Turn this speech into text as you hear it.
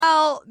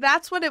Well,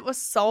 that's what it was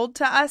sold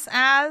to us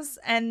as,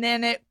 and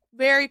then it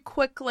very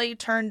quickly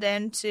turned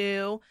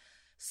into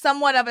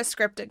somewhat of a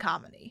scripted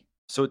comedy.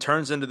 So it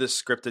turns into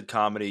this scripted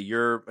comedy.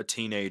 You're a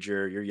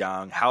teenager, you're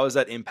young. How is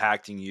that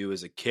impacting you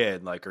as a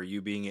kid? Like, are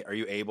you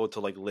able to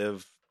like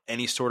live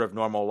any sort of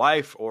normal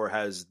life, or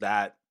has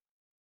that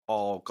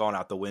all gone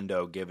out the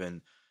window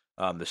given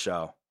the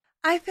show?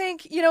 I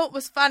think, it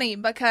was funny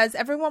because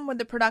everyone with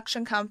the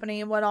production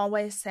company would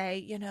always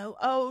say,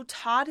 oh,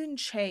 Todd and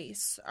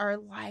Chase are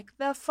like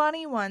the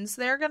funny ones.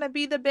 They're going to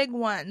be the big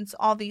ones,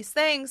 all these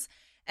things.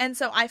 And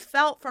so I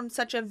felt from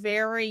such a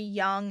very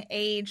young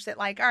age that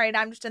like, all right,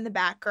 I'm just in the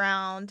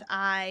background.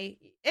 I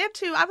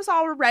was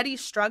already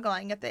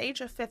struggling at the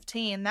age of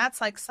 15. That's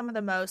like some of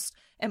the most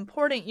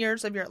important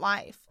years of your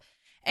life.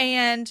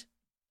 And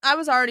I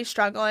was already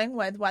struggling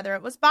with whether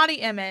it was body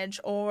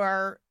image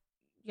or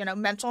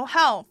mental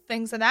health,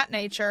 things of that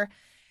nature.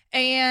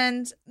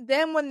 And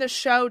then when the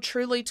show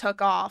truly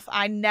took off,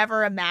 I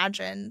never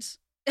imagined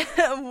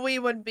we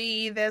would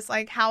be this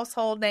like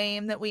household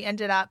name that we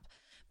ended up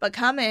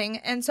becoming.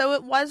 And so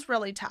it was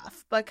really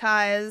tough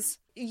because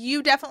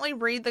you definitely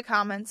read the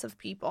comments of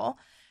people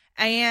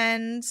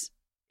and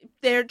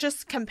they're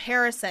just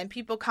comparison.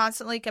 People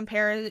constantly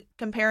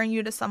comparing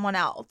you to someone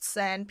else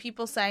and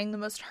people saying the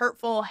most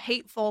hurtful,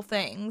 hateful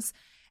things.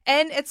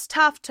 And it's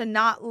tough to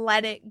not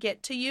let it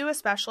get to you,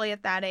 especially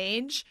at that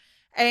age.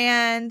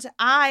 And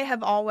I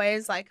have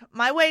always,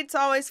 my weight's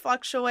always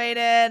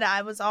fluctuated.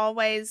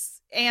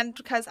 And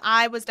because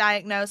I was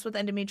diagnosed with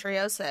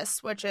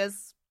endometriosis, which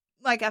is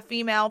like a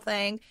female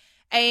thing.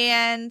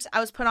 And I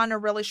was put on a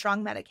really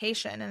strong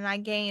medication and I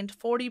gained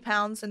 40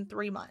 pounds in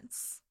 3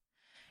 months.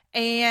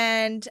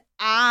 And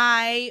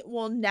I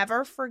will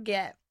never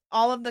forget.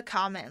 All of the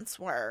comments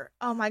were,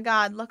 oh my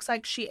God, looks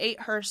like she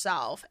ate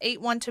herself, ate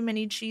one too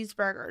many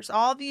cheeseburgers,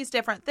 all these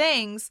different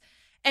things.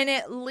 And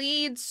it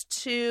leads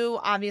to,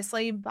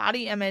 obviously,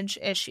 body image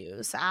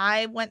issues.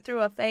 I went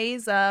through a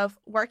phase of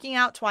working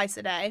out twice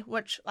a day,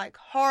 which like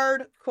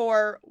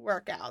hardcore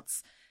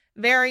workouts,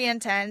 very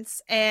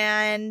intense.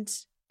 And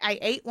I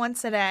ate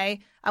once a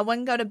day. I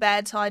wouldn't go to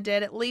bed till I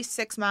did at least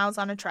 6 miles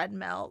on a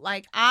treadmill.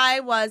 Like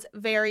I was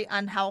very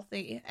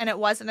unhealthy. And it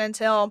wasn't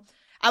until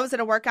I was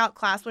at a workout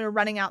class, we were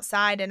running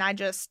outside, and I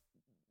just,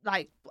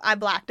 I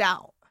blacked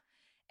out.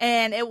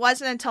 And it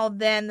wasn't until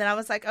then that I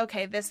was like,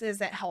 okay, this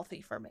isn't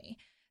healthy for me.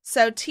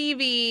 So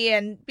TV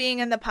and being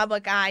in the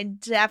public eye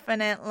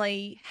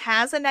definitely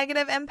has a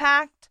negative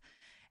impact,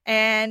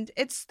 and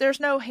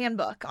there's no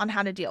handbook on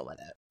how to deal with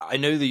it. I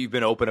know that you've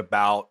been open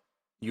about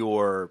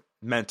your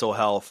mental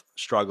health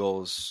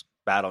struggles,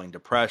 battling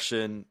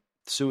depression,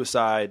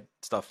 suicide,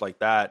 stuff like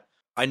that.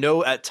 I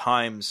know at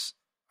times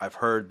I've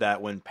heard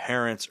that when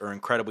parents are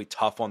incredibly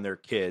tough on their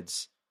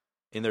kids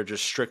and they're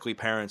just strictly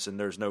parents and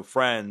there's no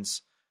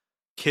friends,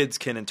 kids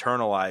can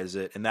internalize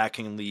it and that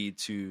can lead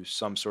to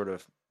some sort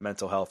of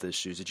mental health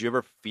issues. Did you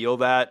ever feel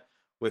that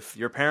with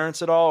your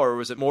parents at all? Or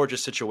was it more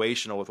just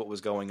situational with what was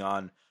going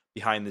on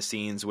behind the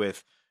scenes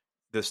with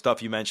the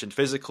stuff you mentioned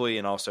physically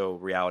and also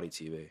reality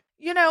TV?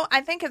 I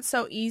think it's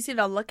so easy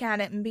to look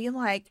at it and be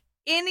like,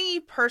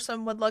 any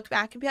person would look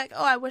back and be like,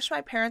 oh, I wish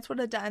my parents would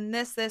have done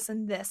this, this,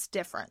 and this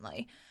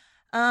differently.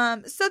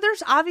 So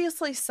there's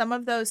obviously some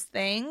of those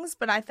things,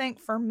 but I think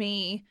for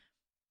me,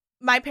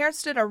 my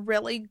parents did a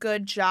really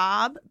good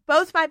job.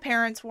 Both my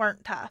parents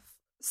weren't tough.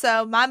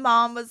 So my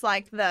mom was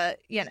like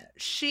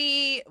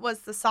she was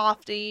the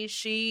softie.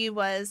 She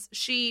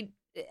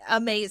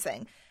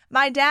amazing.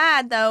 My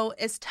dad, though,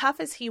 as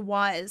tough as he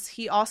was,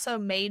 he also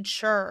made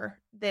sure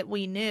that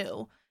we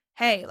knew,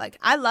 hey,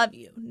 I love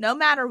you. No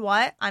matter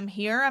what, I'm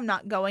here. I'm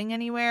not going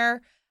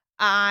anywhere.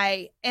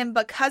 And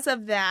because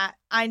of that,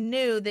 I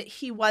knew that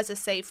he was a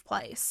safe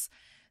place.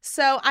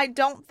 So I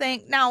don't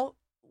think, now,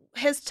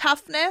 his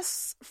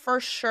toughness, for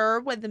sure,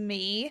 with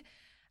me,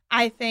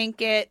 I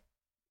think it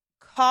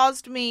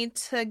caused me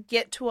to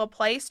get to a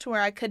place to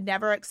where I could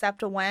never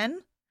accept a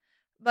win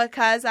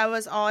because I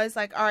was always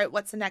like, all right,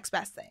 what's the next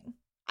best thing?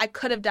 I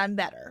could have done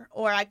better,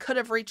 or I could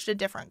have reached a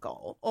different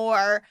goal,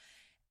 or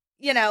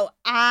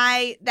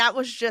that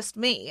was just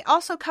me.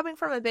 Also, coming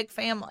from a big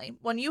family,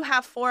 when you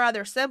have 4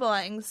 other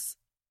siblings,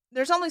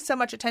 there's only so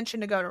much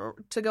attention to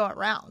go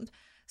around.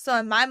 So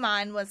in my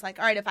mind was like,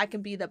 all right, if I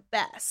can be the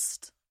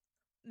best,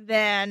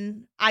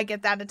 then I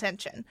get that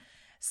attention.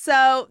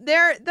 So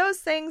those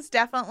things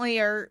definitely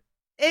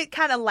it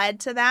kind of led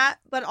to that.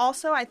 But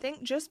also I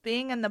think just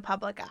being in the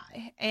public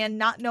eye and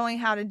not knowing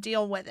how to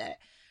deal with it,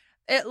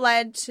 it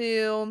led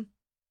to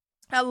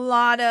a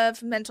lot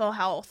of mental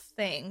health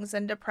things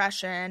and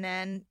depression,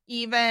 and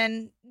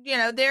even,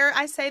 there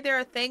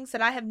are things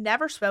that I have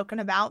never spoken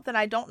about that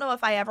I don't know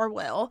if I ever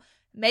will.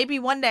 Maybe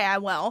one day I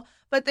will,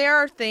 but there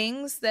are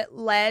things that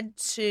led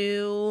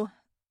to,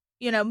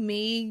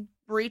 me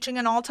reaching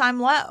an all-time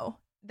low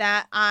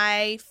that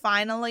I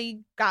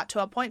finally got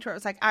to a point where it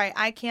was like, all right,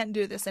 I can't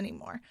do this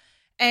anymore.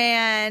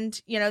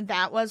 And,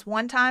 that was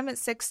one time at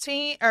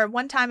 16 or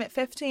one time at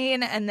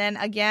 15 and then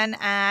again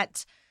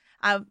at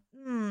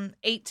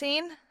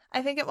 18,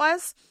 I think it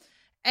was.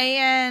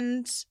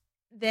 And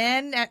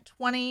then at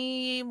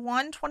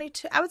 21,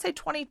 22, I would say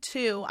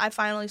 22, I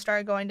finally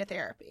started going to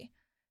therapy.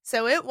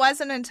 So it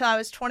wasn't until I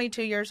was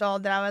 22 years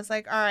old that I was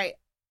like, all right,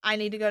 I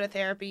need to go to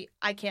therapy.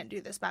 I can't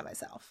do this by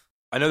myself.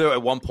 I know that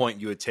at one point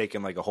you had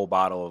taken like a whole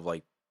bottle of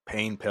like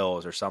pain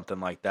pills or something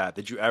like that.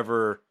 Did you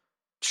ever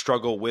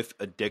struggle with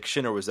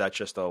addiction, or was that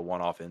just a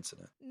one-off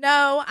incident?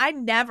 No, I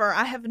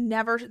have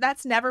never,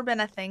 that's never been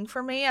a thing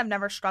for me. I've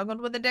never struggled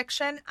with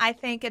addiction. I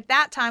think at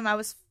that time I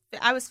was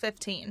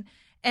 15.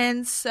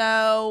 And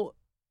so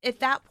at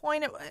that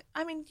point,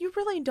 you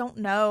really don't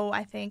know,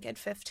 I think at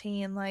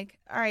 15, like,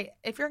 all right,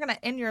 if you're going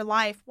to end your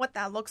life, what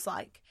that looks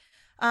like.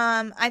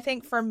 I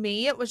think for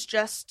me, it was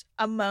just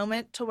a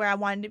moment to where I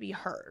wanted to be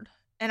heard.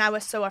 And I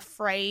was so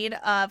afraid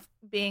of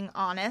being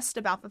honest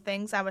about the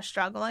things I was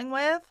struggling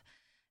with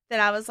that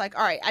I was like,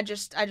 all right, I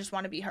just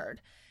want to be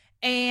heard.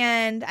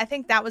 And I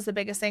think that was the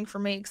biggest thing for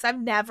me, because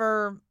I've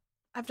never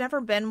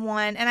been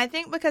one. And I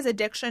think because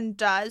addiction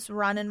does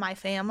run in my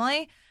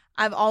family,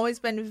 I've always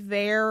been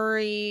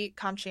very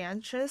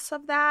conscientious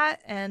of that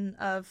and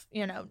of,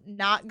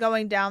 not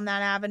going down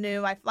that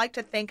avenue. I like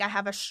to think I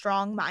have a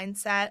strong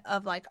mindset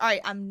of like, all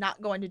right, I'm not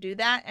going to do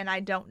that, and I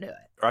don't do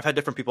it. Or I've had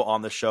different people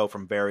on the show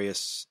from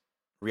various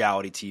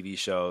reality TV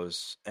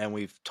shows, and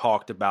we've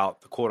talked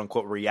about the quote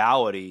unquote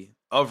reality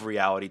of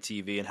reality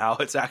TV and how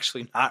it's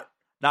actually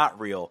not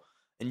real.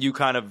 And you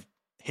kind of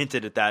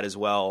hinted at that as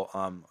well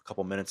a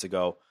couple minutes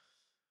ago.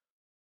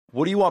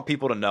 What do you want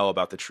people to know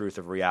about the truth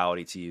of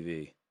reality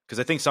TV? Because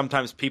I think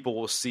sometimes people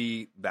will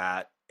see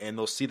that and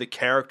they'll see the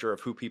character of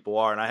who people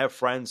are. And I have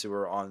friends who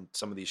are on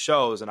some of these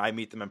shows, and I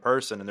meet them in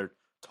person, and they're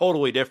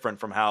totally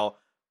different from how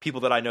people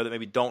that I know that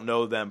maybe don't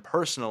know them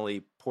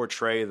personally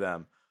portray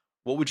them.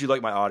 What would you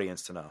like my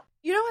audience to know?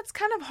 It's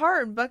kind of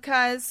hard,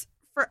 because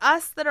for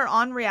us that are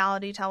on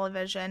reality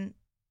television,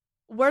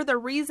 we're the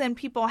reason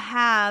people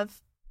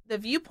have the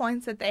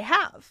viewpoints that they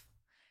have.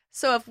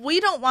 So if we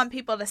don't want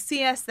people to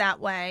see us that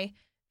way,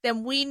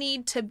 then we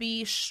need to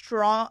be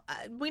strong.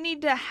 We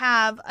need to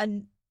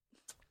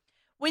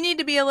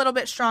be a little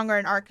bit stronger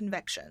in our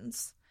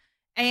convictions.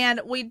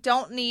 And we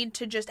don't need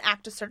to just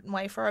act a certain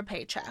way for a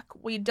paycheck.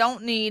 We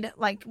need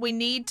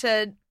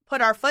to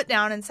put our foot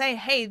down and say,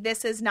 hey,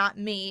 this is not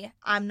me.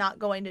 I'm not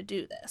going to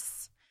do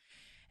this.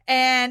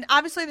 And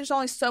obviously there's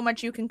only so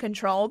much you can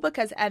control,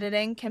 because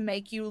editing can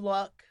make you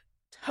look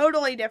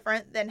totally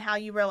different than how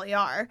you really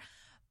are.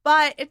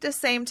 But at the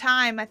same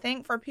time, I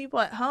think for people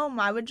at home,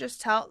 I would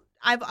just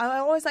I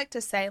always like to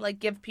say, like,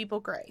 give people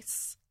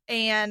grace.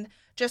 And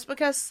just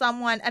because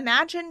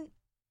imagine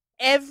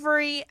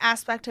every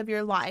aspect of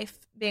your life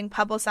being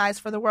publicized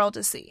for the world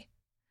to see.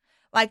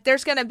 Like,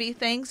 there's going to be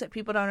things that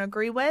people don't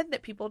agree with,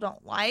 that people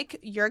don't like.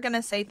 You're going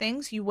to say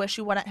things you wish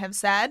you wouldn't have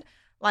said.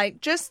 Like,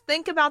 just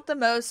think about the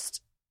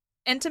most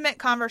intimate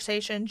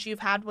conversations you've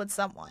had with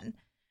someone,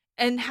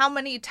 and how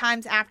many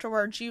times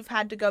afterwards you've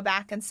had to go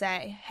back and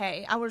say,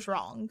 hey, I was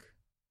wrong.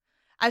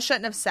 I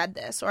shouldn't have said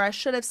this, or I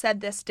should have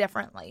said this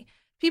differently.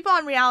 People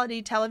on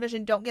reality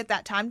television don't get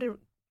that time to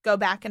go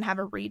back and have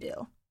a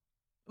redo.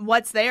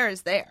 What's there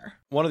is there.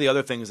 One of the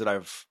other things that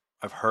I've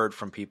heard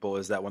from people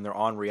is that when they're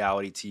on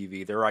reality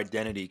TV, their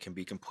identity can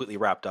be completely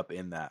wrapped up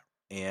in that.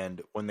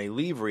 And when they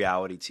leave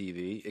reality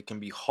TV, it can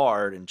be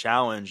hard and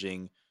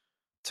challenging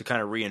to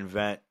kind of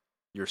reinvent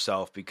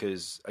yourself,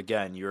 because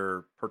again,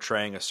 you're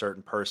portraying a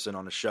certain person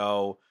on a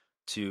show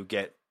to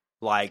get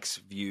likes,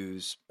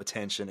 views,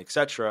 attention,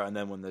 etc. And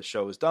then when the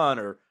show is done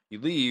or you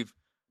leave,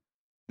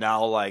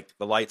 now like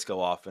the lights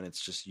go off and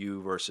it's just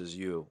you versus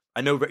you.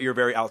 I know you're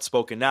very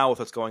outspoken now with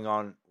what's going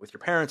on with your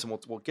parents, and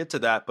we'll get to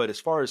that. But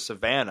as far as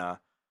Savannah,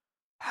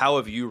 how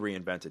have you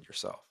reinvented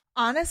yourself?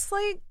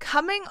 Honestly,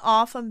 coming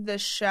off of the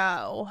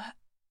show,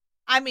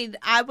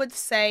 I would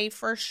say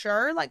for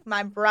sure, like,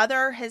 my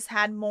brother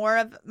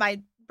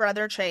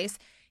Chase,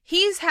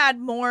 he's had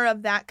more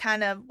of that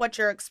kind of what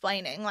you're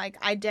explaining,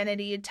 like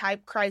identity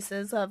type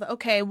crisis of,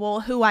 okay,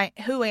 well, who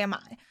am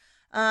I?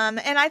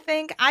 And I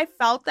think I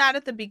felt that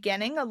at the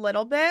beginning a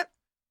little bit,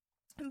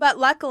 but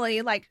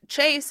luckily, like,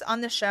 Chase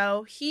on the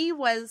show, he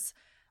was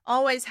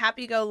always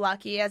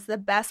happy-go-lucky, as the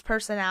best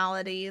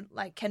personality,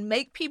 like, can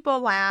make people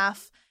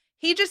laugh.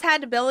 He just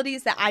had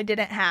abilities that I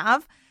didn't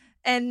have.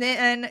 And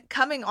then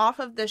coming off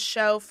of the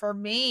show, for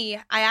me,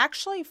 I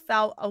actually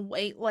felt a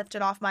weight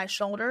lifted off my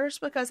shoulders,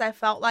 because I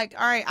felt like,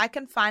 all right, I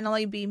can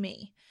finally be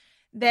me.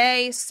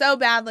 They so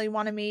badly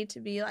wanted me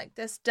to be like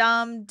this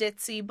dumb,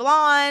 ditzy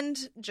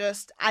blonde.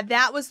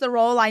 That was the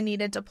role I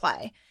needed to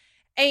play.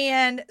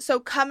 And so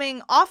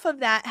coming off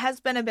of that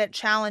has been a bit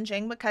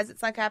challenging, because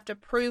it's like I have to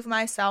prove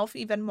myself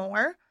even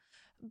more.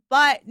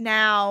 But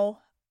now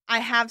I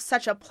have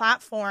such a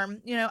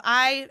platform.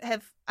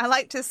 I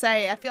like to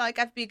say, I feel like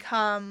I've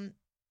become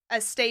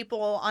a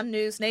staple on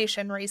News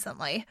Nation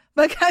recently,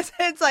 because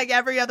it's like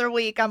every other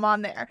week I'm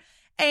on there.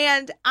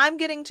 And I'm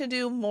getting to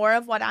do more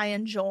of what I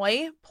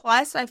enjoy.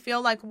 Plus, I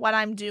feel like what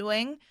I'm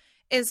doing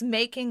is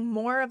making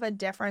more of a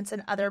difference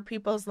in other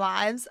people's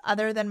lives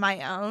other than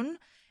my own.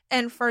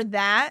 And for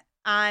that,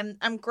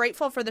 I'm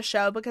grateful for the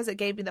show, because it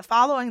gave me the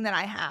following that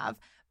I have.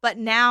 But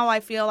now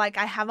I feel like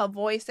I have a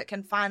voice that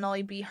can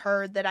finally be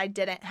heard that I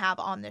didn't have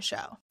on the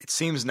show. It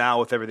seems now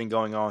with everything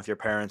going on with your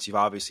parents, you've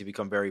obviously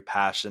become very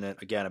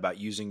passionate, again, about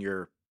using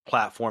your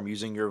platform,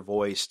 using your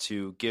voice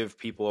to give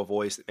people a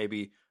voice that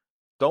maybe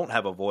don't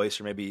have a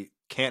voice or maybe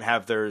can't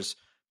have theirs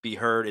be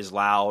heard as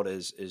loud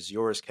as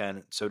yours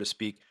can, so to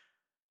speak.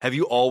 Have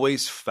you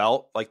always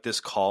felt like this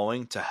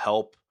calling to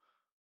help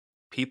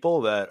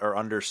people that are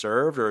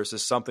underserved, or is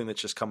this something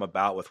that's just come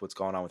about with what's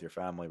going on with your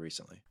family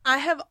recently? I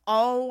have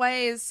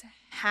always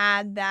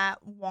had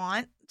that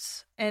want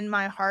in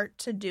my heart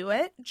to do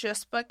it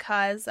just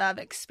because of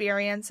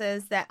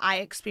experiences that I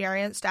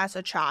experienced as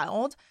a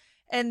child.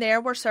 And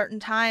there were certain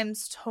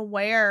times to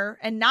where,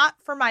 and not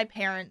from my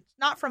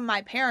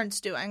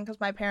parents doing, because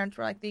my parents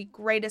were like the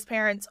greatest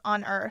parents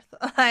on earth.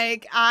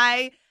 Like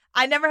I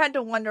never had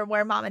to wonder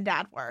where mom and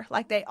dad were.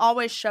 Like, they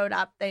always showed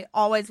up. They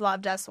always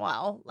loved us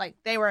well. Like,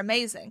 they were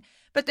amazing.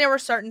 But there were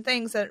certain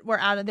things that were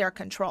out of their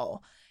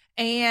control.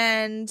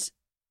 And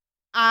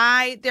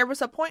there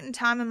was a point in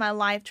time in my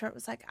life where it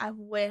was like, I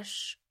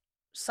wish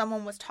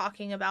someone was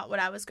talking about what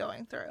I was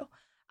going through.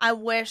 I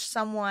wish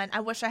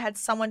I had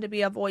someone to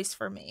be a voice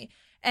for me.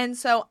 And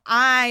so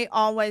I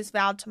always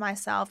vowed to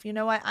myself, you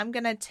know what? I'm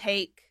going to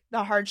take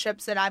the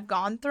hardships that I've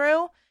gone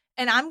through,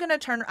 and I'm not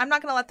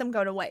going to let them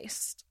go to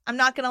waste. I'm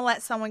not going to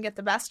let someone get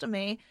the best of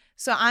me.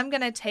 So I'm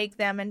going to take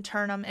them and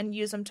turn them and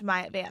use them to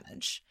my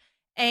advantage.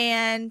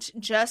 And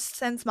just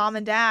since mom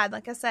and dad,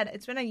 like I said,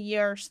 it's been a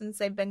year since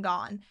they've been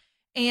gone.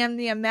 And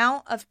the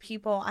amount of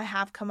people I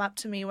have come up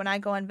to me when I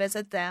go and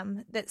visit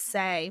them that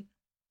say,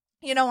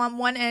 you know, on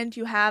one end,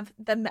 you have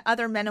the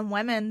other men and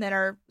women that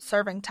are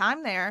serving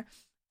time there.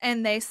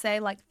 And they say,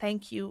 like,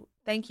 thank you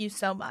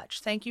so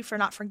much. Thank you for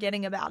not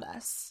forgetting about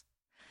us.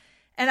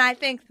 And I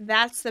think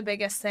that's the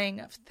biggest thing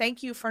of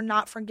thank you for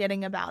not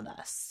forgetting about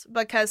us,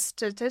 because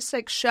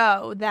statistics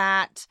show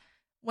that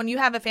when you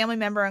have a family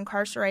member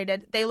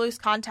incarcerated, they lose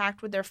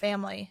contact with their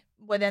family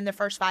within the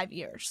first 5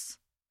 years.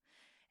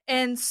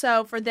 And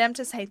so for them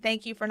to say,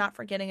 thank you for not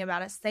forgetting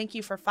about us, thank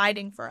you for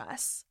fighting for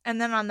us.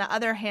 And then on the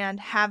other hand,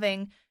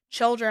 having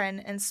children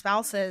and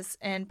spouses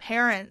and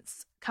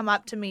parents come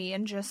up to me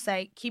and just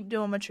say, keep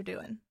doing what you're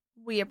doing.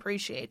 We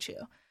appreciate you.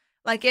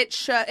 Like,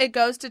 it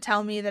goes to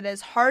tell me that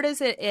as hard as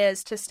it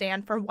is to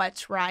stand for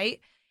what's right,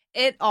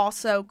 it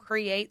also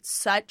creates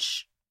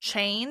such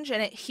change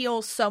and it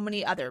heals so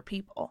many other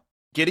people.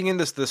 Getting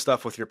into this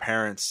stuff with your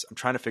parents, I'm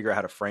trying to figure out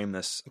how to frame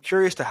this. I'm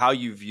curious to how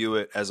you view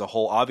it as a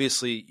whole.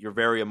 Obviously, you're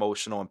very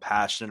emotional and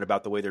passionate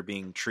about the way they're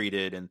being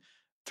treated and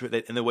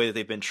the way that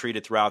they've been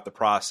treated throughout the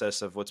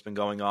process of what's been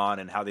going on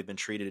and how they've been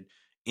treated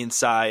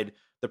inside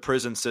the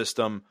prison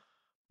system.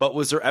 But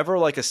was there ever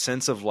like a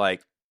sense of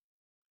like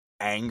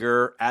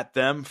anger at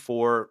them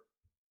for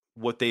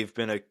what they've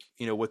been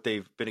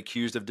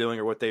accused of doing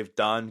or what they've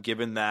done,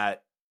 given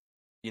that,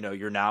 you know,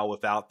 you're now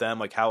without them?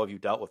 Like, how have you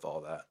dealt with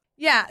all that?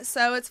 Yeah,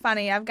 so it's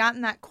funny. I've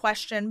gotten that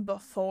question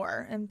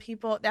before, and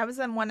that was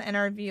in one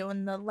interview,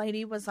 and the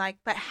lady was like,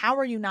 but how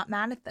are you not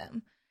mad at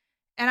them?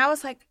 And I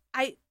was like,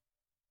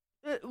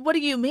 what do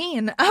you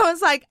mean? I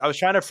was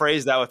trying to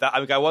phrase that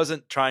without, I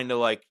wasn't trying to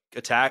like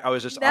attack. I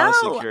was just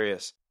honestly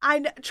curious.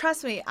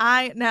 Trust me,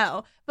 I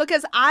know,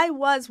 because I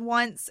was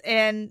once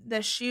in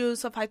the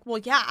shoes of like, well,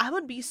 yeah, I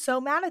would be so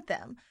mad at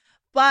them.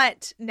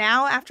 But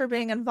now, after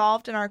being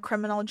involved in our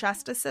criminal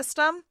justice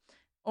system,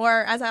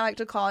 or as I like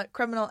to call it,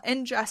 criminal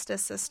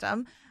injustice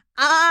system,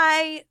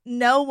 I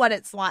know what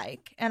it's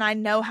like, and I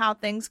know how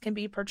things can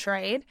be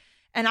portrayed.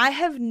 And I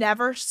have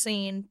never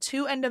seen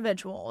two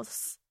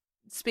individuals,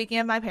 speaking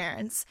of my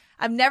parents,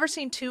 I've never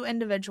seen two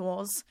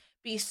individuals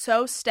be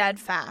so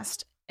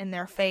steadfast in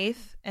their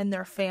faith and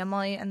their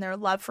family and their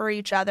love for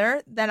each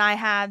other than I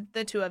had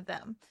the two of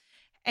them.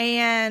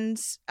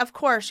 And of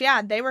course,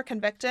 yeah, they were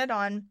convicted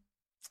on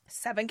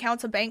 7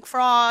 counts of bank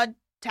fraud,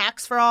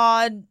 tax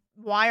fraud,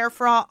 wire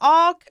fraud,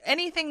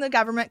 anything the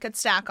government could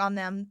stack on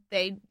them,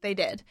 they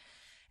did.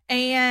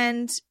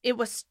 And it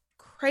was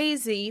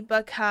crazy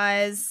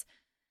because,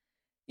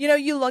 you know,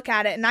 you look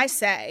at it and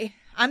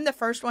I'm the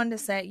first one to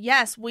say,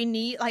 yes, we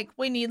need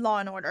law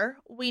and order.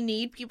 We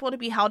need people to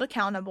be held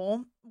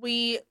accountable.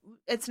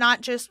 It's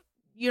not just,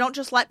 you don't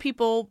just let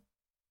people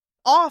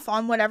off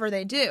on whatever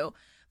they do.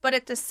 But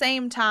at the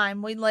same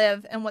time, we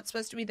live in what's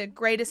supposed to be the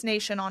greatest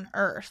nation on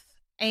earth.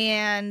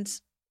 And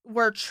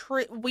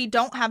we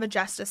don't have a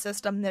justice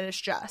system that is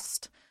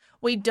just.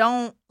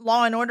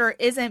 Law and order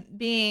isn't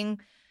being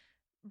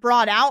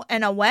brought out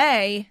in a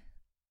way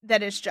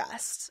that is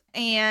just.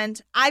 And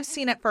I've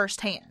seen it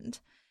firsthand.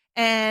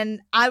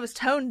 And I was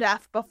tone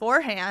deaf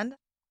beforehand.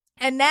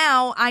 And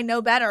now I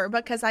know better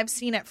because I've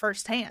seen it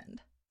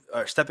firsthand.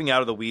 Stepping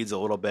out of the weeds a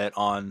little bit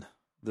on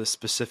the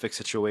specific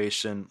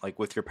situation, like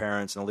with your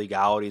parents and the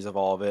legalities of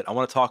all of it, I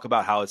want to talk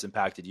about how it's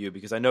impacted you,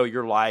 because I know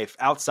your life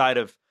outside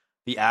of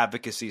the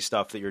advocacy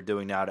stuff that you're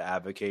doing now to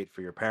advocate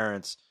for your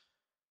parents.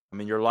 I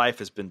mean, your life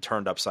has been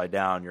turned upside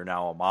down. You're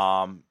now a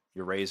mom.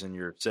 You're raising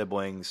your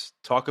siblings.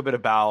 Talk a bit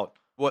about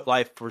what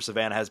life for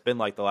Savannah has been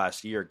like the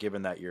last year,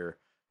 given that your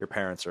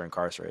parents are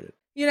incarcerated.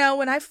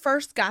 When I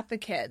first got the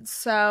kids,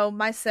 so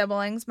my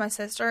siblings, my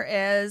sister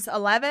is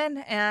 11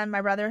 and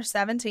my brother is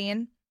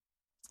 17.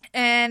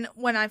 And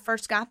when I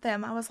first got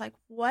them, I was like,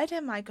 what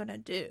am I going to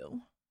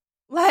do?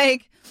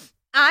 Like,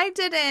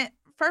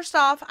 first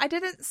off, I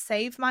didn't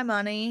save my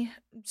money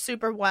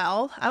super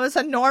well. I was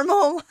a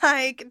normal,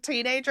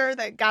 teenager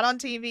that got on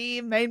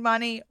TV, made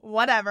money,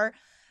 whatever.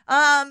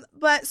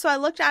 But so I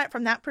looked at it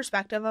from that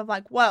perspective of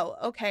like, whoa,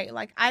 okay,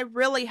 like I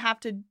really have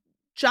to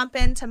jump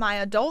into my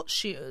adult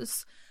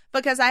shoes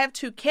because I have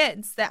 2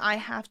 kids that I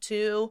have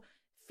to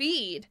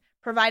feed,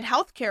 provide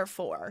healthcare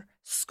for,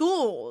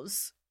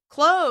 schools,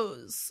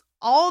 clothes,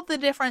 all the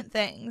different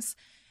things.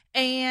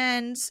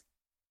 And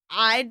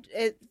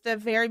at the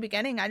very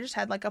beginning, I just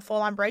had like a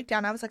full on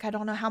breakdown. I was like, I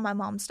don't know how my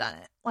mom's done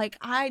it. Like,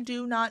 I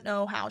do not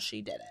know how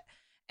she did it.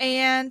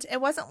 And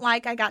it wasn't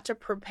like I got to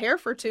prepare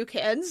for 2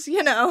 kids,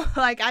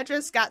 like I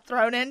just got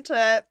thrown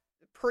into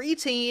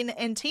preteen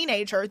and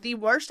teenager, the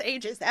worst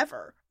ages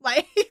ever.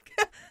 Like,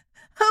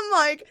 I'm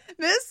like,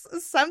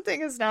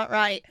 something is not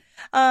right.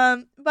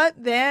 But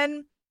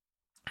then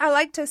I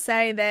like to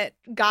say that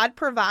God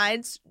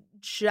provides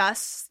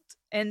just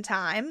in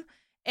time.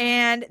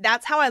 And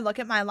that's how I look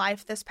at my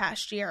life this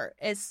past year.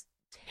 As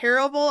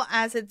terrible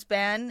as it's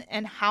been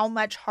and how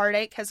much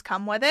heartache has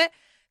come with it,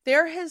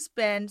 there has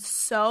been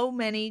so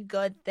many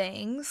good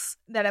things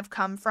that have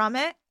come from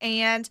it.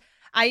 And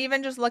I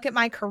even just look at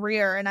my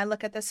career and I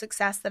look at the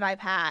success that I've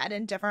had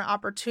and different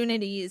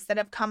opportunities that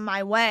have come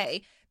my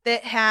way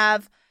that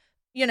have,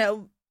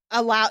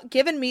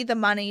 given me the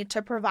money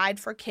to provide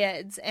for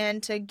kids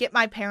and to get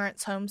my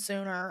parents home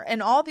sooner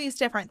and all these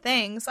different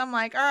things. I'm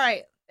like, all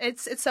right,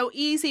 it's so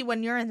easy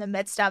when you're in the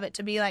midst of it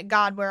to be like,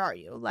 God, where are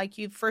you? Like,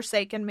 you've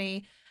forsaken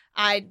me.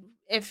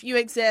 If you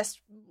exist,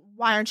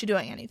 why aren't you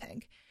doing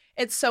anything?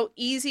 It's so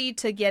easy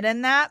to get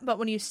in that, but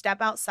when you step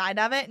outside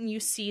of it and you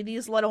see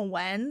these little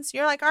wins,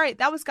 you're like, all right,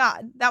 that was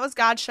God. That was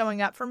God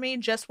showing up for me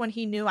just when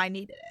he knew I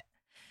needed it.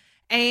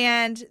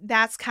 And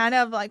that's kind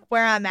of like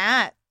where I'm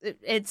at.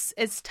 It's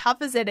as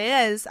tough as it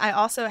is. I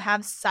also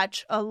have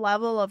such a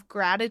level of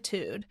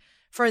gratitude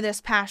for this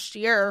past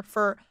year,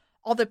 for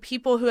all the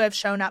people who have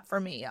shown up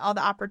for me, all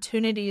the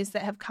opportunities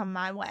that have come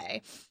my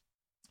way.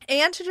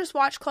 And to just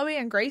watch Chloe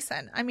and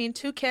Grayson. I mean,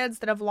 2 kids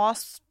that have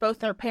lost both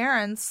their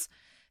parents,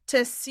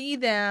 to see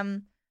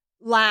them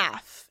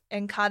laugh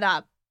and cut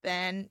up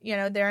and,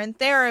 they're in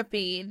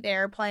therapy,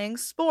 they're playing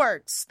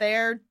sports,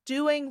 they're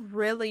doing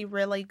really,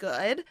 really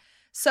good.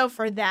 So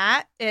for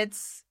that,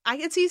 it's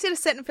easy to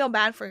sit and feel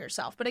bad for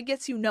yourself, but it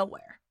gets you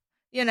nowhere,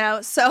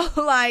 so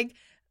like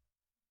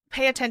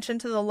pay attention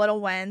to the little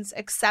wins,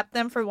 accept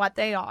them for what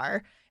they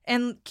are,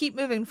 and keep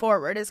moving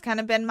forward has kind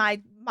of been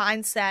my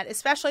mindset,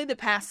 especially the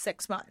past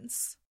 6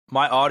 months.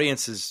 My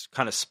audience is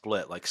kind of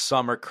split. Like,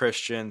 some are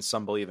Christians,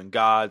 some believe in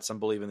God, some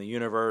believe in the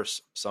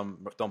universe, some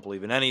don't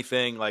believe in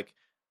anything. Like,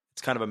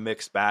 it's kind of a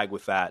mixed bag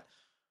with that.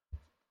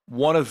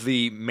 One of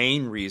the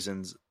main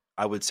reasons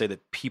I would say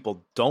that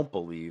people don't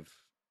believe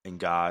in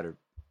God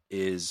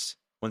is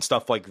when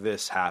stuff like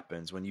this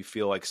happens, when you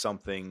feel like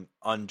something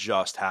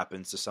unjust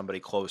happens to somebody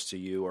close to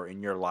you or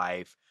in your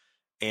life,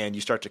 and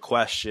you start to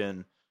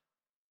question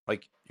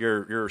like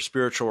your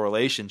spiritual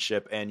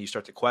relationship, and you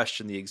start to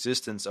question the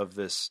existence of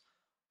this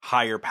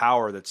higher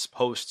power that's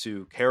supposed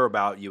to care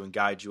about you and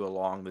guide you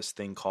along this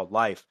thing called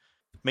life.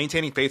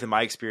 Maintaining faith, in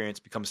my experience,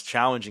 becomes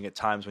challenging at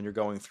times when you're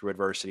going through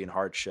adversity and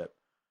hardship.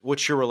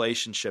 What's your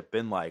relationship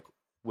been like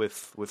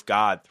with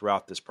God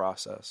throughout this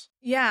process?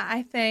 Yeah,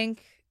 I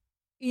think,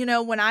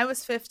 when I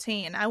was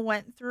 15, I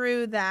went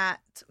through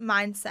that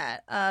mindset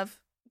of,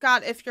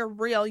 God, if you're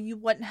real, you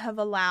wouldn't have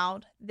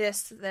allowed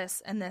this,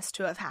 and this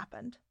to have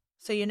happened.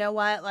 So you know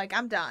what? Like,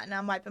 I'm done.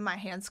 I'm wiping my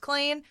hands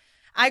clean.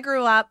 I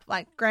grew up,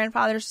 like,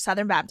 grandfather's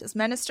Southern Baptist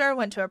minister,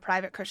 went to a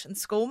private Christian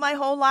school my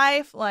whole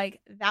life. Like,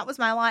 that was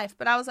my life.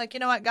 But I was like, you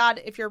know what, God,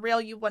 if you're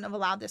real, you wouldn't have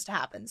allowed this to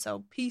happen.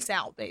 So peace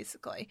out,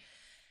 basically.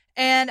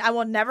 And I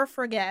will never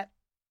forget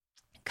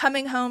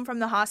coming home from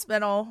the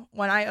hospital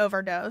when I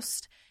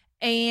overdosed,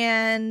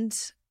 and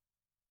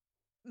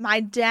my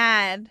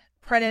dad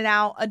printed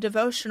out a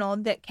devotional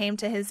that came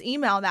to his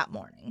email that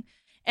morning.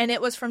 And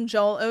it was from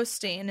Joel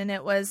Osteen, and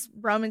it was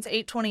Romans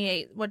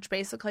 8:28, which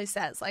basically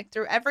says, like,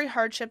 through every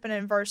hardship and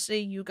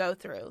adversity you go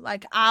through,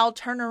 like, I'll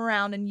turn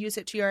around and use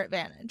it to your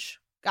advantage,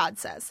 God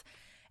says.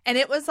 And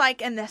it was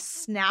like in the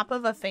snap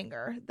of a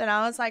finger that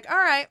I was like, all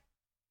right,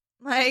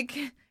 like,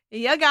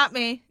 you got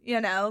me,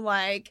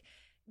 like,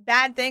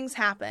 bad things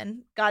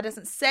happen. God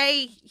doesn't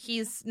say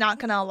he's not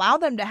going to allow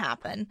them to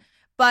happen,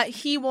 but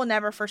he will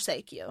never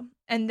forsake you.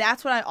 And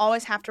that's what I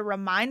always have to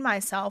remind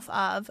myself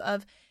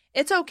of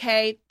it's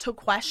okay to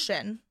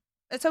question.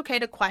 It's okay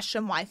to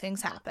question why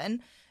things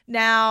happen.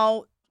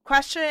 Now,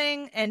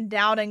 questioning and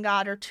doubting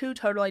God are 2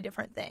 totally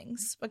different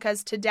things,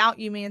 because to doubt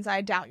you means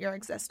I doubt your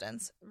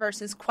existence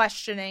versus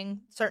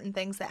questioning certain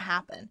things that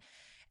happen.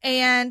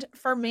 And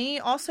for me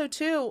also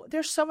too,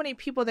 there's so many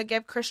people that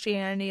give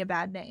Christianity a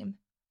bad name.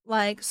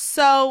 Like,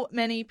 so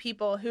many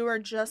people who are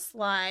just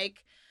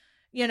like,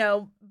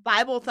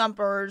 Bible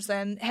thumpers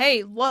and,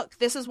 hey, look,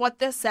 this is what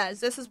this says.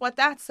 This is what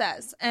that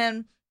says.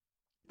 And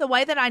the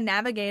way that I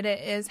navigate it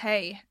is,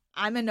 hey,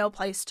 I'm in no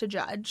place to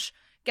judge.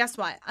 Guess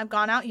what? I've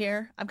gone out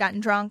here. I've gotten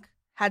drunk,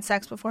 had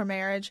sex before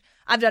marriage.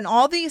 I've done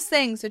all these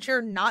things that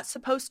you're not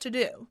supposed to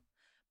do.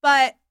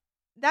 But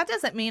that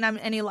doesn't mean I'm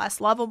any less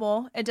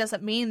lovable. It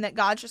doesn't mean that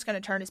God's just going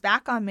to turn his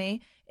back on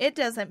me. It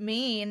doesn't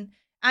mean,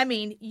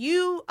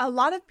 a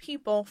lot of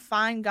people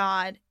find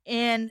God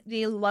in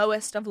the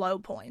lowest of low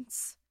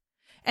points.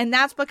 And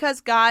that's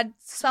because God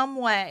some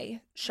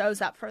way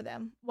shows up for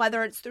them,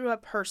 whether it's through a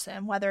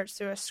person, whether it's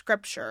through a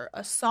scripture,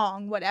 a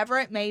song, whatever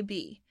it may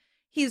be,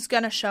 he's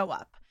going to show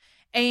up.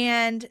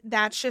 And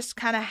that's just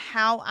kind of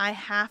how I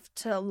have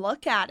to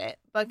look at it,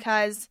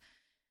 because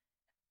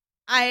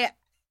I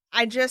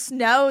just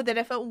know that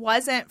if it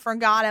wasn't for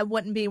God, I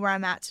wouldn't be where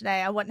I'm at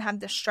today. I wouldn't have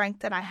the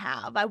strength that I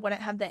have. I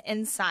wouldn't have the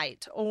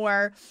insight.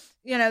 Or,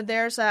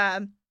 there's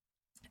a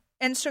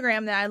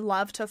Instagram that I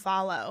love to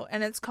follow,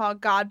 and it's called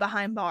God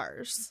Behind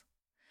Bars.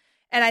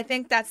 And I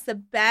think that's the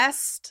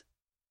best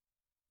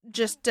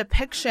just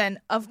depiction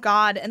of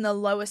God in the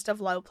lowest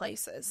of low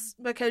places,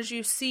 because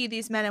you see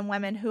these men and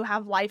women who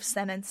have life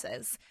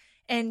sentences,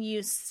 and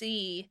you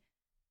see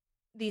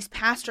these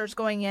pastors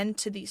going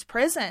into these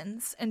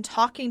prisons and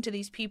talking to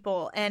these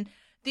people, and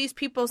these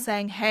people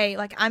saying, hey,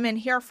 like, I'm in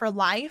here for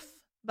life,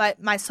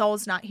 but my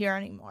soul's not here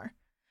anymore,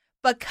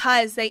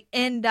 because they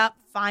end up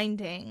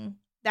finding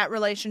that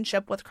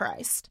relationship with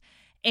Christ.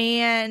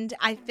 And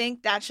I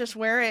think that's just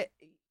where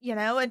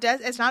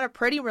it's not a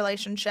pretty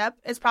relationship.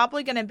 It's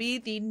probably going to be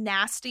the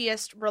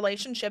nastiest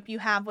relationship you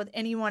have with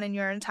anyone in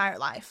your entire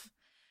life,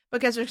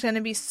 because there's going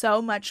to be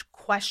so much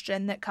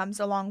question that comes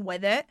along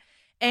with it.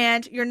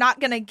 And you're not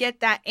going to get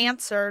that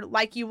answer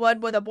like you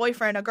would with a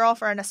boyfriend, a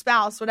girlfriend, a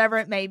spouse, whatever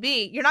it may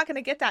be. You're not going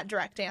to get that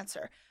direct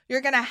answer. You're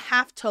going to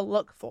have to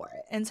look for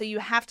it. And so you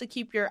have to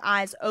keep your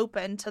eyes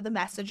open to the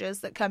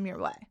messages that come your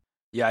way.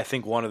 Yeah, I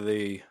think one of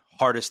the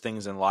hardest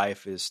things in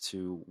life is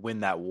to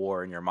win that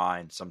war in your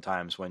mind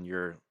sometimes, when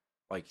you're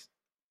like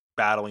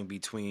battling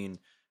between,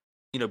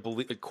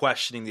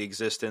 questioning the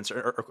existence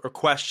or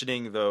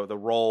questioning the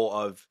role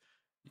of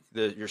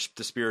the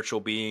spiritual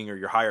being or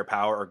your higher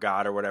power or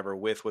God or whatever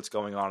with what's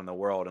going on in the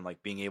world, and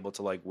like being able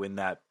to like win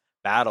that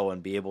battle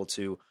and be able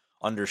to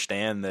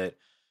understand that,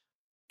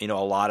 a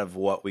lot of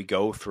what we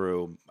go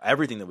through,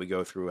 everything that we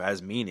go through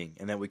has meaning.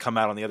 And then we come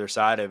out on the other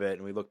side of it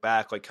and we look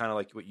back, like kind of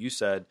like what you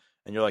said,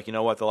 and you're like, you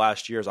know what, the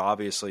last year has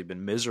obviously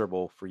been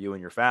miserable for you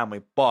and your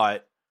family,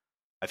 but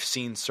I've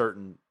seen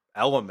certain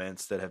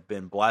elements that have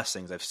been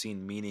blessings. I've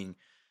seen meaning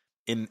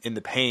in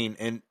the pain.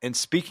 And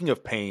speaking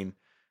of pain,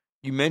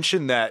 you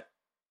mentioned that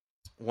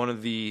one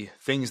of the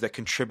things that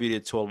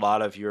contributed to a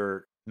lot of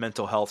your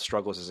mental health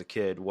struggles as a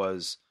kid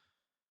was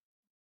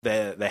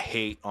the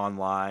hate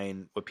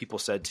online, what people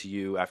said to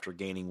you after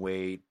gaining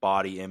weight,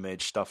 body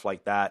image, stuff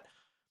like that.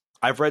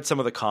 I've read some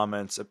of the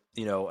comments,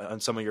 on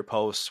some of your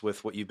posts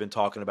with what you've been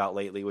talking about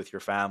lately with your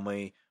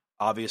family.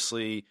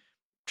 Obviously,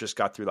 just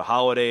got through the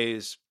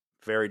holidays,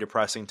 very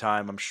depressing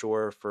time, I'm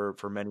sure, for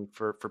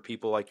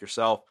people like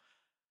yourself.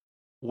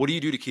 What do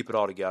you do to keep it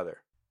all together?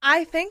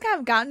 I think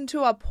I've gotten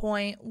to a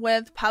point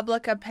with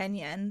public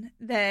opinion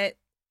that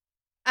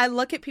I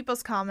look at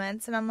people's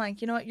comments and I'm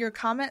like, you know what, your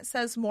comment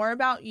says more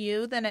about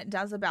you than it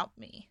does about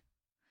me.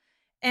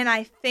 And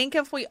I think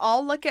if we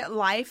all look at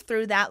life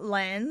through that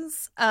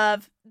lens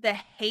of the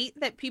hate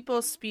that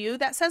people spew,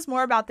 that says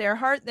more about their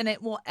heart than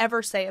it will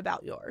ever say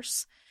about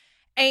yours.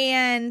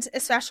 And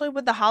especially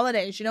with the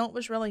holidays, it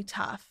was really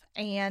tough.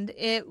 And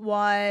it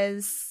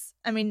was,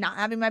 not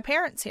having my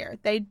parents here.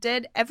 They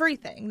did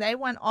everything. They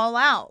went all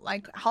out.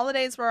 Like,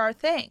 holidays were our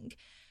thing.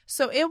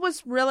 So it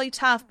was really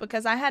tough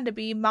because I had to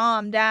be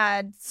mom,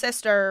 dad,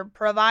 sister,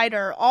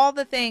 provider, all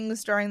the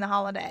things during the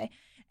holiday.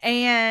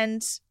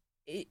 And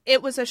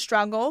it was a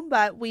struggle,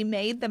 but we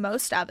made the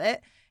most of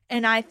it.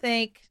 And I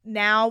think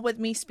now with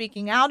me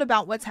speaking out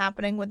about what's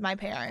happening with my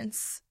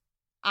parents,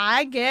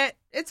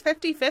 it's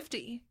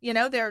 50-50.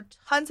 There are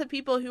tons of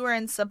people who are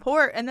in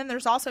support. And then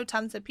there's also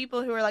tons of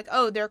people who are like,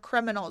 oh, they're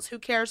criminals. Who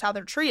cares how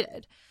they're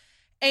treated?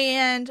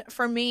 And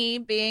for me,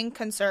 being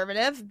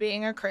conservative,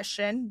 being a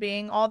Christian,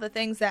 being all the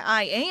things that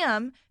I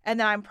am and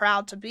that I'm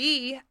proud to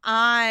be,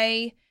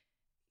 I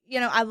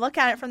look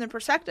at it from the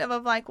perspective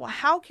of like, well,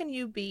 how can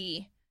you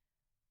be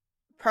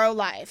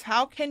pro-life?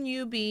 How can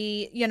you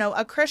be,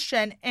 a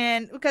Christian?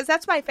 And because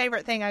that's my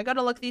favorite thing. I go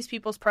to look at these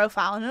people's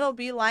profile and it'll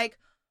be like,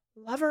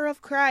 lover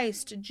of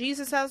Christ,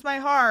 Jesus has my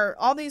heart,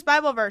 all these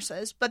Bible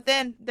verses. But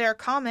then their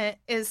comment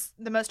is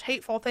the most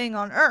hateful thing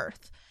on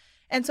earth.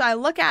 And so I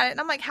look at it and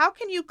I'm like, how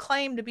can you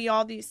claim to be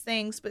all these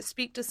things but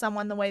speak to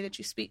someone the way that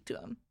you speak to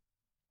them?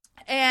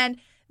 And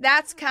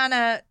that's kind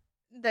of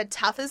the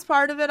toughest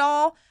part of it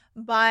all.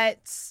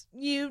 But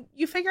you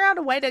figure out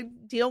a way to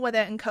deal with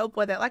it and cope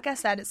with it. Like I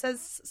said, it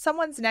says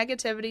someone's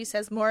negativity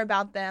says more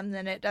about them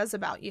than it does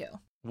about you.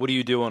 What do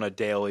you do on a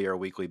daily or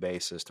weekly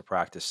basis to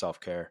practice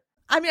self-care?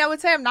 I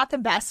would say I'm not the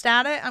best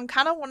at it. I'm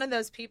kind of one of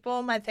those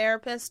people. My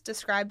therapist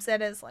describes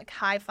it as like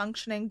high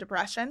functioning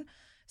depression.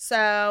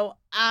 So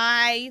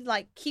I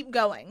like keep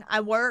going.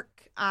 I work.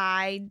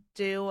 I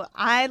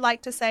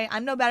like to say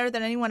I'm no better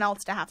than anyone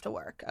else to have to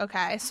work.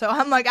 Okay. So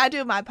I'm like, I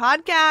do my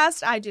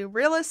podcast, I do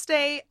real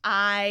estate,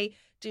 I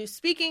do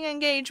speaking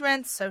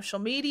engagements, social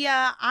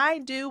media, I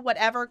do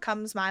whatever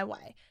comes my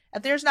way.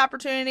 If there's an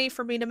opportunity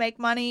for me to make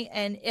money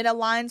and it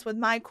aligns with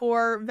my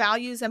core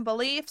values and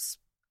beliefs,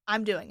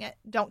 I'm doing it.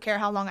 Don't care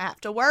how long I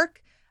have to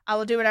work. I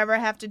will do whatever I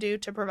have to do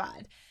to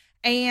provide.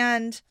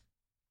 And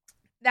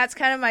that's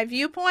kind of my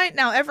viewpoint.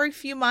 Now, every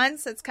few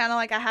months, it's kind of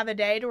like I have a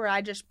day to where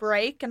I just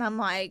break and I'm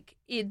like,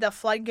 the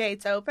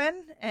floodgates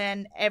open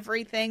and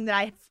everything that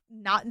I've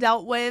not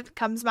dealt with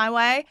comes my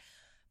way.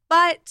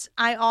 But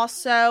I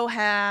also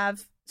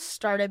have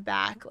started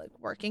back like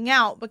working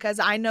out because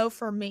I know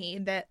for me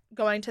that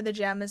going to the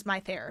gym is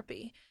my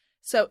therapy.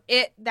 So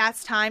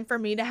that's time for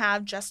me to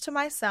have just to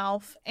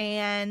myself.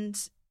 And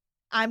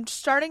I'm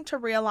starting to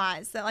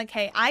realize that like,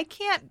 hey, I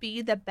can't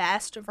be the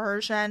best for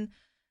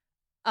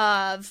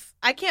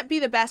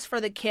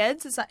the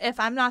kids if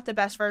I'm not the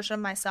best version of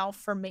myself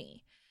for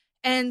me.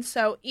 And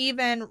so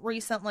even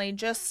recently,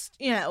 just,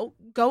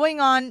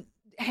 going on,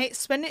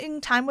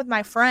 spending time with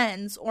my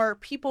friends or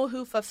people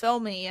who fulfill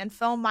me and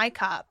fill my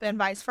cup and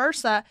vice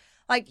versa,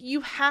 like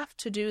you have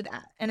to do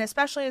that. And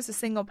especially as a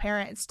single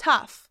parent, it's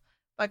tough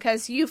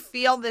because you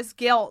feel this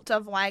guilt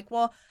of like,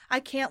 well, I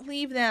can't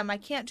leave them. I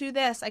can't do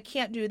this. I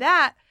can't do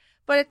that.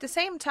 But at the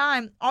same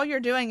time, all you're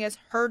doing is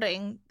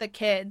hurting the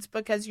kids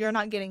because you're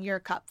not getting your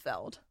cup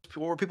filled.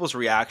 What were people's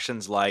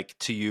reactions like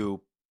to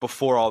you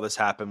before all this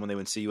happened when they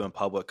would see you in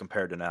public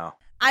compared to now?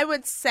 I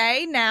would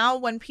say now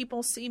when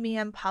people see me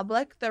in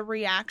public, the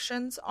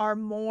reactions are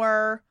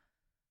more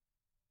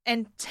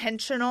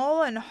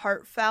intentional and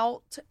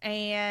heartfelt,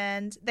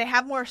 and they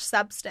have more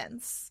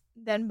substance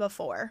than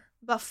before.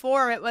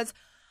 Before it was,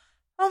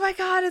 oh my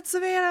God, it's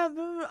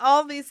Savannah,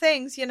 all these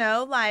things,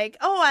 like,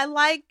 oh, I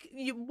like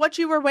what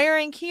you were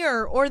wearing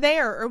here or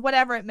there or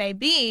whatever it may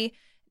be.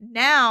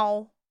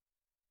 Now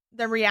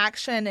the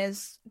reaction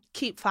is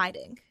keep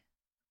fighting,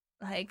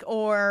 like,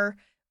 or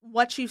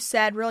what you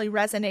said really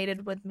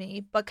resonated with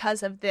me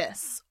because of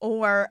this,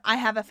 or I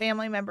have a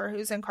family member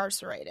who's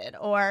incarcerated,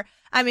 or,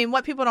 I mean,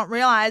 what people don't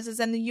realize is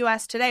in the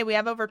U.S. today, we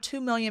have over 2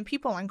 million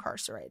people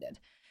incarcerated.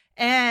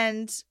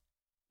 And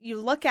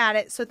you look at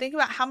it, so think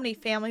about how many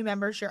family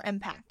members you're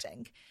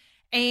impacting.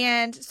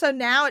 And so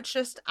now it's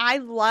just, I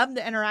love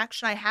the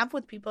interaction I have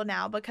with people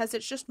now because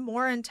it's just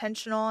more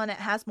intentional and it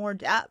has more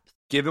depth.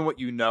 Given what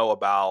you know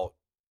about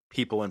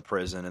people in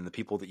prison and the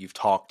people that you've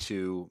talked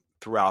to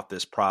throughout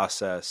this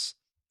process,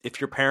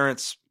 if your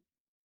parents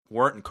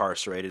weren't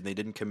incarcerated and they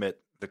didn't commit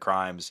the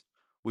crimes,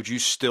 would you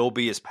still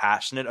be as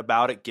passionate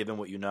about it given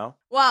what you know?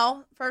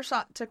 Well, first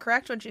off, to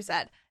correct what you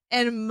said,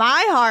 in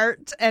my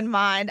heart and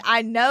mind,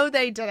 I know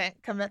they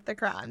didn't commit the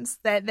crimes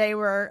that they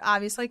were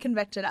obviously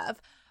convicted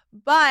of.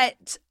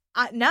 But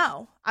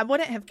no, I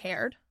wouldn't have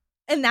cared.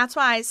 And that's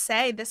why I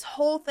say this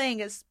whole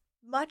thing, as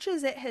much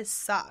as it has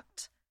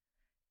sucked,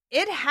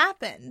 it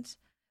happened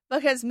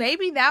because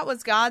maybe that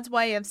was God's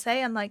way of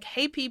saying like,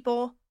 hey,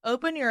 people,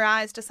 open your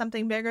eyes to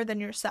something bigger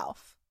than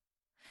yourself.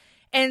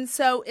 And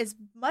so as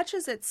much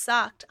as it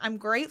sucked, I'm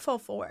grateful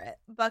for it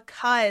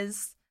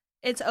because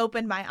it's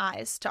opened my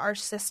eyes to our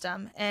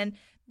system and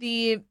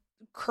the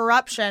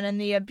corruption and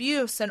the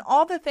abuse and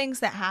all the things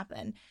that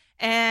happen.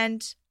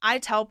 And I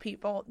tell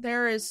people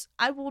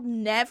I will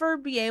never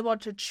be able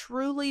to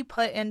truly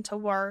put into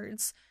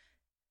words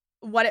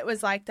what it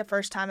was like the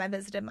first time I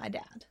visited my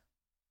dad.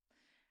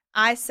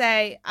 I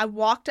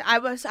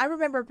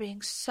remember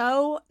being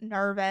so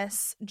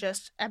nervous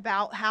just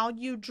about how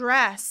you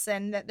dress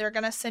and that they're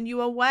going to send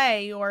you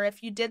away or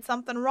if you did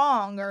something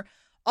wrong or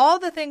all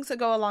the things that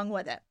go along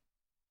with it.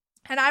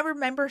 And I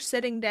remember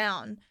sitting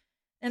down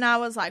and I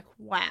was like,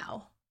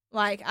 wow,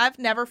 like I've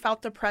never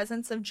felt the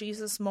presence of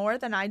Jesus more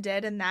than I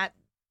did in that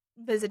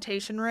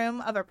visitation room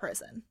of a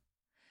prison.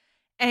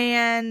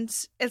 And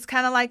it's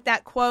kind of like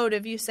that quote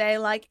if you say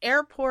like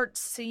airports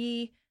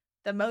see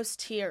the most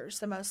tears,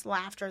 the most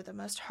laughter, the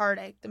most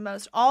heartache, the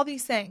most all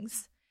these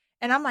things.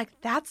 And I'm like,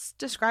 that's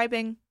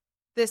describing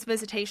this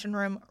visitation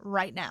room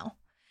right now.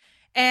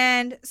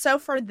 And so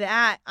for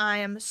that, I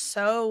am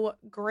so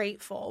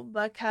grateful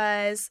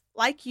because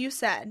like you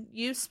said,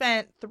 you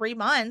spent 3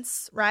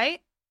 months,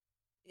 right?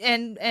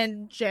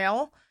 In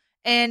jail,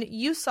 and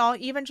you saw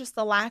even just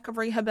the lack of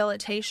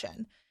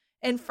rehabilitation.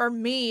 And for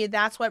me,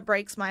 that's what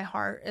breaks my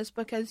heart is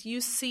because you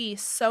see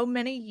so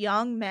many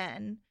young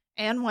men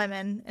and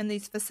women in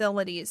these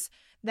facilities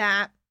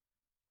that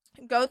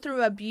go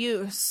through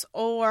abuse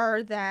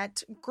or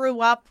that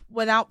grew up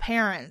without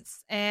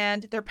parents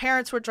and their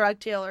parents were drug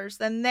dealers,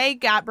 then they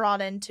got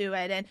brought into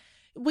it. And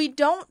we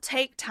don't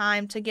take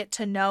time to get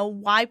to know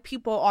why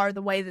people are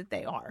the way that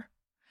they are.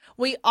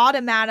 We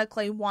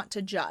automatically want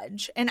to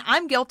judge. And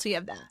I'm guilty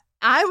of that.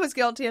 I was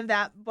guilty of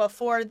that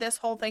before this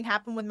whole thing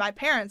happened with my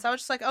parents. I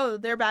was just like, oh,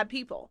 they're bad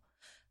people.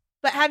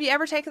 But have you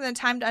ever taken the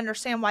time to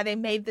understand why they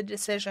made the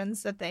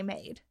decisions that they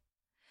made?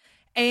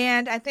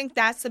 And I think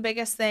that's the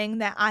biggest thing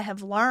that I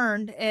have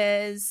learned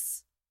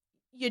is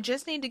you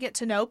just need to get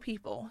to know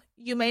people.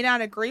 You may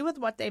not agree with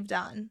what they've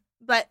done,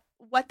 but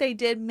what they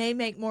did may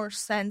make more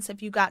sense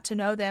if you got to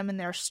know them and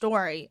their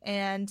story.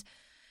 And,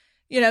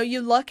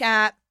 you look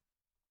at,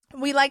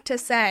 we like to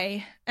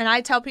say, and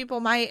I tell people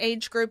my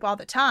age group all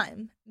the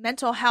time,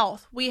 mental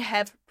health, we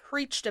have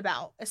preached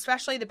about,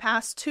 especially the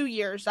past 2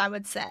 years, I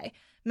would say.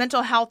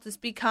 Mental health has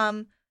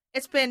become,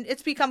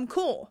 it's become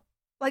cool.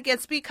 Like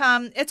it's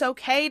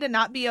okay to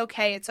not be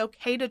okay. It's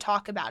okay to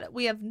talk about it.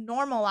 We have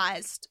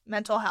normalized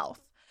mental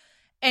health.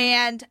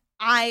 And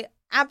I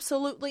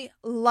absolutely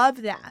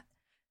love that.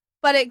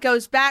 But it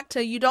goes back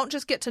to, you don't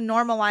just get to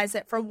normalize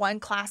it for one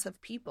class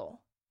of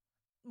people.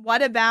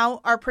 What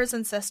about our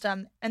prison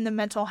system and the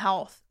mental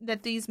health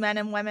that these men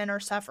and women are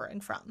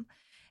suffering from?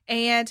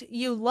 And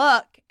you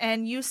look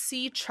and you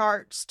see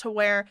charts to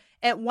where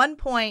at one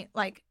point,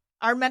 like,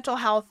 our mental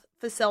health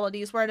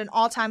facilities were at an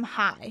all-time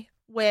high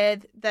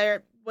with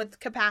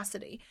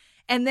capacity.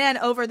 And then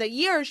over the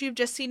years, you've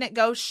just seen it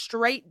go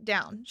straight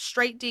down,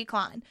 straight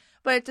decline.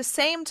 But at the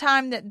same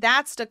time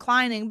that's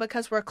declining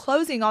because we're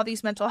closing all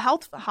these mental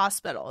health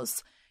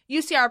hospitals,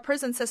 you see our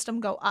prison system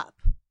go up.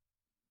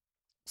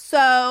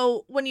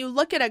 So when you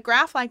look at a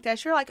graph like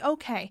this, you're like,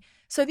 okay,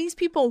 so these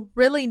people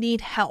really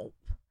need help.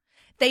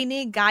 They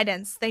need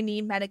guidance. They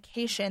need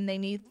medication. They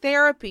need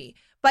therapy.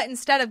 But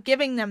instead of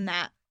giving them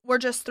that, we're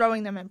just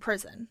throwing them in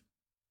prison.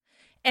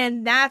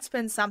 And that's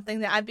been something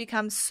that I've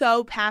become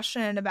so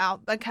passionate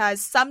about,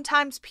 because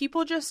sometimes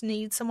people just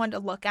need someone to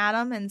look at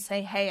them and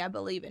say, hey, I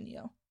believe in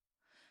you.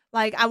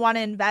 Like, I want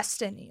to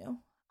invest in you.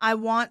 I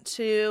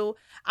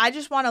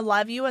just want to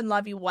love you and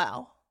love you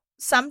well.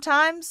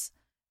 Sometimes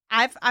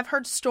I've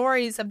heard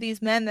stories of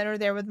these men that are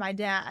there with my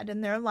dad,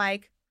 and they're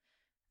like,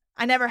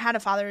 I never had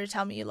a father to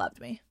tell me you loved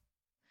me.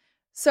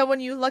 So when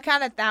you look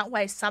at it that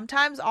way,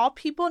 sometimes all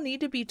people need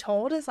to be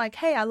told is like,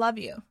 hey, I love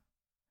you.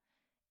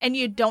 And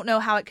you don't know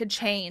how it could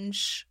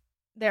change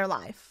their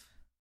life.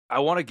 I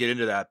want to get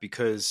into that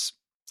because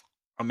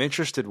I'm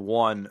interested,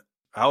 one,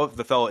 how have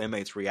the fellow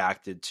inmates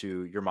reacted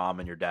to your mom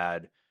and your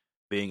dad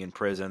being in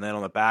prison? And then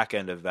on the back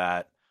end of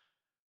that,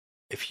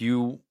 if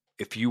you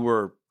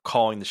were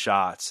calling the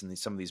shots in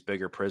some of these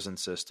bigger prison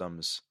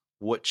systems,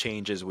 what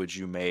changes would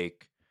you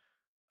make?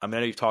 I mean, I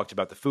know you've talked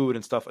about the food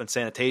and stuff and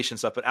sanitation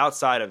stuff, but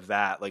outside of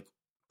that, like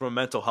from a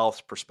mental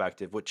health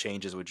perspective, what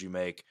changes would you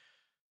make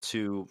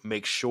to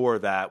make sure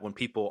that when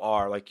people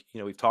are, like,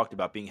 we've talked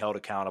about being held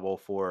accountable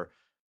for,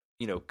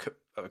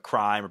 a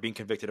crime or being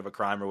convicted of a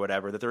crime or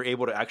whatever, that they're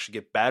able to actually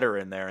get better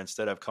in there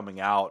instead of coming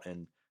out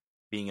and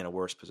being in a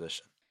worse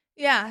position?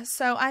 Yeah.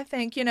 So I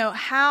think,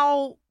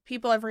 how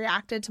people have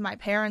reacted to my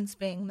parents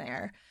being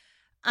there.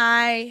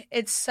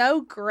 It's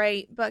so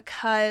great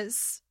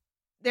because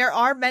there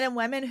are men and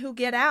women who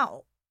get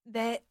out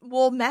that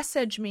will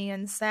message me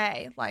and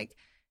say, like,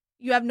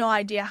 you have no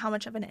idea how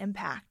much of an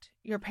impact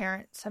your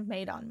parents have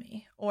made on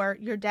me, or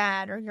your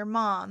dad or your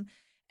mom.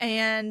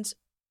 And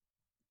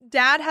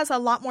dad has a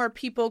lot more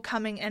people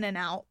coming in and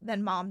out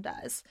than mom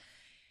does.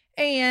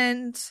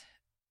 And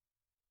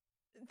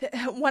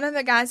one of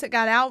the guys that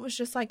got out was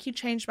just like, he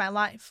changed my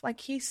life.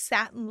 Like, he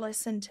sat and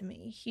listened to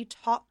me. He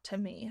talked to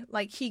me.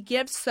 Like, he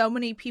gives so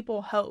many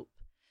people hope.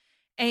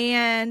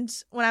 And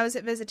when I was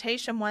at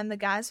visitation, one of the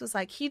guys was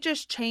like, he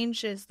just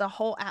changes the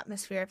whole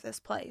atmosphere of this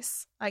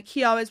place. Like,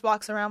 he always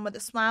walks around with a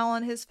smile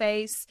on his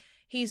face.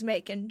 He's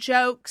making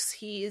jokes.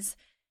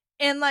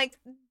 And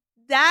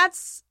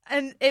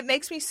it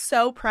makes me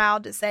so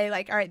proud to say,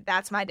 like, all right,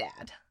 that's my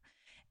dad.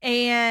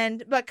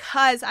 And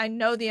because I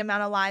know the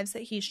amount of lives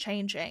that he's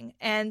changing.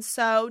 And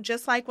so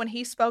just like when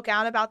he spoke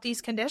out about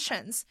these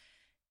conditions,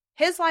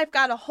 his life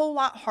got a whole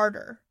lot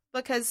harder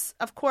because,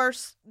 of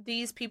course,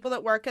 these people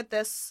that work at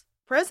this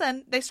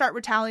prison, they start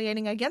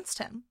retaliating against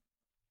him.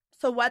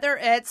 So whether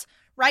it's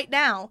right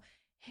now,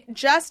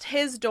 just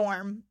his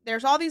dorm,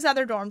 there's all these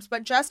other dorms,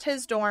 but just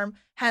his dorm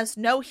has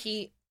no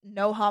heat,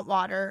 no hot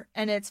water,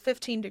 and it's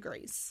 15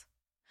 degrees.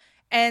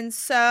 And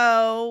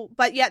so,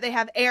 but yet they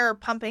have air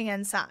pumping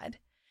inside.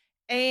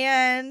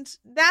 And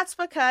that's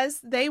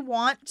because they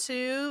want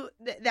to,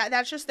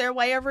 that's just their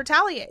way of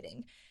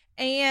retaliating.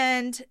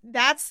 And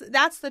that's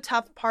the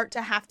tough part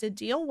to have to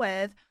deal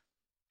with.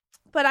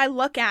 But I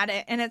look at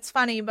it, and it's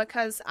funny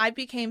because I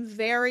became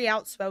very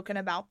outspoken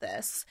about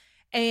this.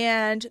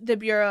 And the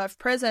Bureau of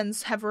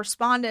Prisons have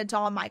responded to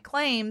all my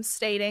claims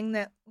stating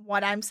that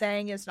what I'm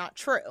saying is not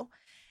true.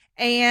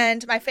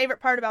 And my favorite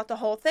part about the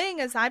whole thing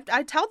is I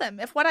tell them,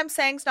 if what I'm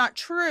saying is not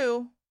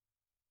true,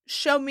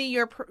 show me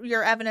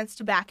your evidence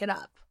to back it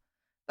up.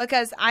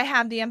 Because I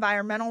have the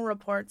environmental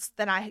reports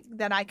that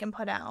I can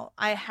put out.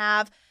 I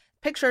have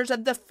pictures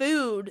of the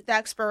food, the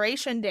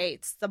expiration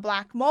dates, the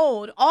black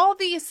mold, all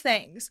these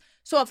things.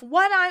 So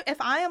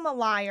if I am a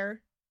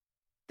liar,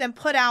 then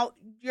put out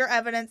your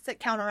evidence that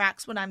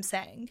counteracts what I'm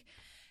saying.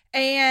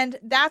 And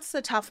that's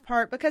the tough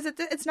part because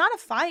it's not a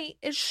fight.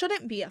 It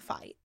shouldn't be a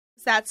fight.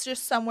 That's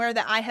just somewhere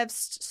that I have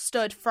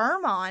stood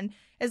firm on,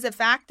 is the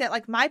fact that,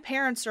 like, my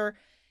parents are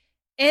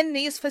in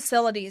these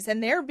facilities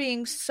and they're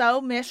being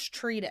so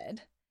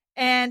mistreated.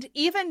 And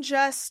even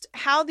just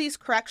how these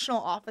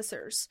correctional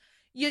officers,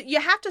 you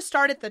have to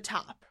start at the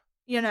top,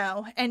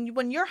 and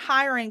when you're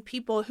hiring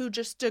people who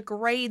just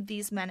degrade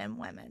these men and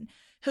women,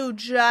 who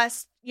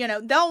just,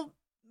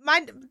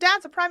 my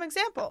dad's a prime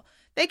example.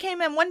 They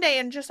came in one day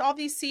and just all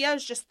these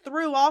CEOs just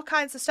threw all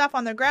kinds of stuff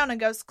on the ground and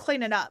goes,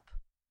 clean it up.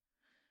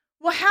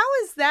 Well, how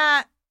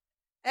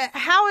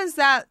is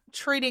that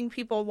treating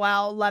people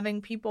well,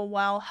 loving people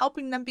well,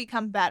 helping them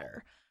become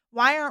better?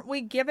 Why aren't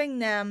we giving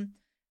them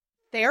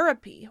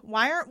therapy?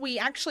 Why aren't we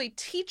actually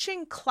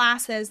teaching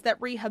classes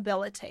that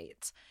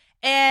rehabilitate?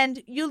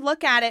 And you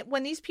look at it,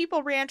 when these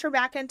people reenter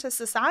back into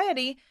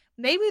society,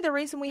 maybe the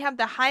reason we have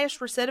the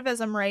highest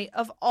recidivism rate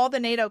of all the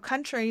NATO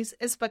countries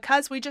is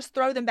because we just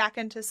throw them back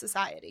into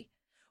society.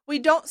 We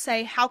don't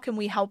say, how can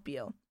we help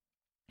you?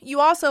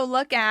 You also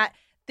look at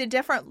the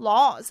different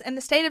laws. In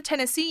the state of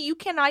Tennessee, you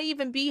cannot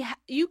even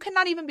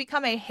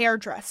become a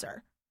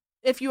hairdresser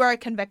if you are a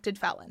convicted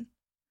felon.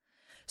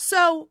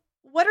 So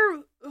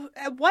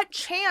what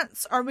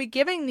chance are we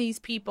giving these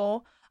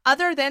people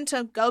other than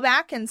to go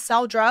back and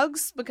sell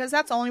drugs, because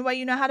that's the only way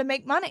you know how to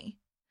make money?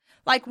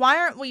 Like, why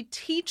aren't we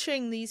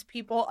teaching these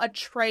people a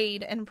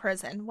trade in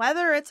prison,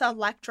 whether it's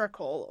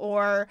electrical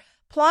or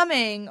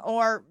plumbing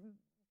or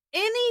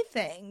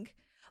anything?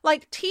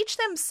 Like, teach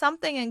them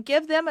something and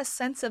give them a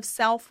sense of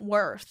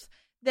self-worth,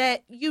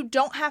 that you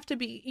don't have to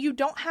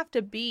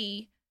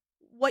be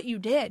what you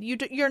did.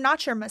 You're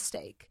not your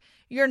mistake.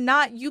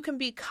 You can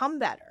become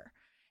better.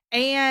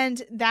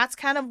 And that's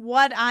kind of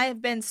what I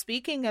have been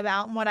speaking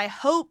about, and what I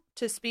hope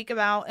to speak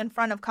about in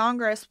front of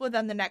Congress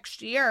within the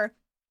next year.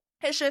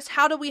 It's just,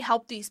 how do we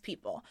help these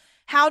people?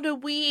 How do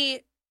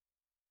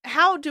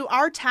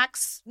our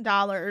tax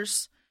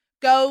dollars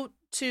go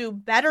to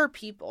better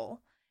people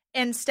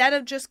instead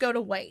of just go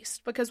to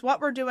waste? Because what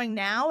we're doing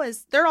now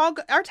is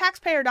our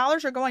taxpayer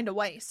dollars are going to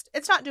waste.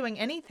 It's not doing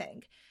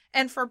anything.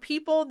 And for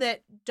people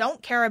that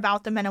don't care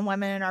about the men and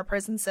women in our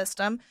prison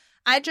system,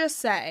 I just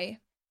say,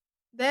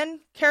 then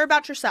care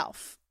about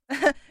yourself.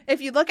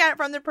 If you look at it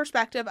from the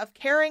perspective of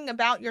caring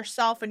about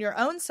yourself and your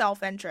own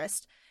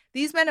self-interest,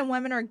 these men and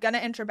women are going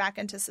to enter back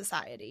into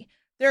society.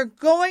 They're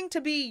going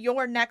to be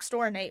your next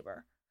door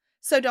neighbor.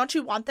 So don't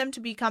you want them to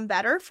become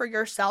better for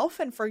yourself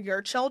and for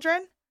your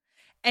children?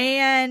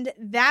 And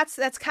that's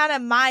kind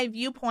of my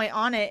viewpoint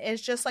on it,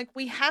 is just like,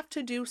 we have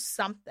to do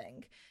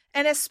something.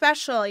 And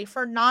especially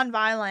for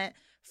nonviolent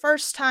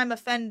first-time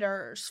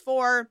offenders,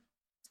 for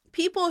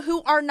people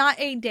who are not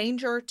a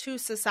danger to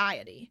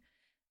society.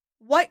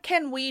 What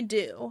can we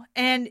do?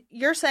 And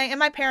you're saying, in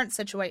my parents'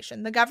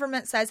 situation, the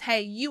government says,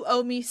 hey, you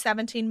owe me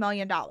 $17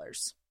 million.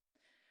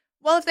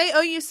 Well, if they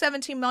owe you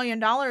 $17 million,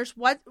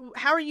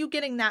 how are you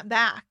getting that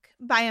back?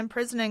 By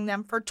imprisoning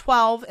them for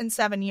 12 and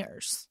 7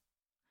 years.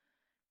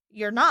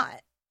 You're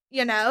not,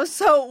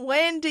 So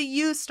when do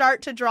you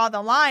start to draw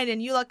the line?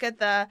 And you look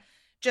at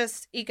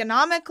just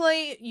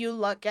economically, you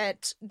look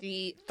at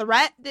the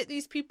threat that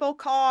these people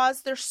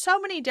cause. There's so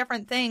many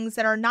different things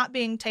that are not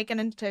being taken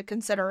into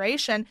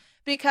consideration,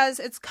 because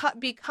it's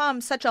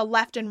become such a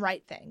left and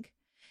right thing.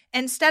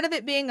 Instead of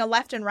it being a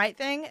left and right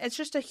thing, it's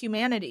just a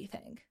humanity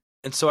thing.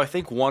 And so I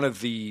think one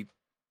of the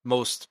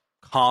most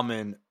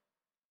common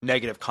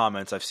negative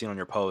comments I've seen on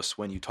your posts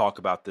when you talk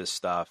about this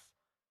stuff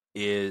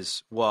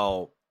is,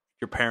 well,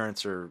 your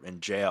parents are in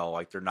jail.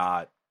 Like, they're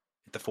not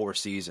at the Four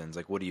Seasons.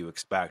 Like, what do you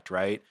expect,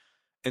 right?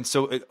 And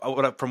so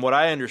from what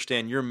I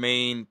understand, your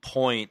main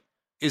point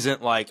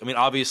isn't like, I mean,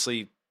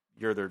 obviously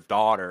you're their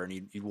daughter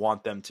and you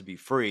want them to be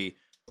free,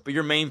 but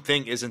your main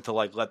thing isn't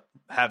to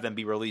have them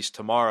be released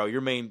tomorrow. Your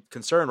main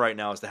concern right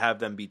now is to have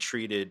them be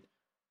treated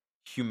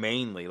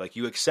humanely. Like,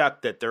 you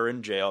accept that they're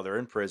in jail, they're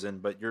in prison,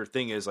 but your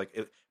thing is, like,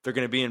 if they're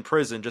going to be in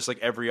prison, just like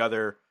every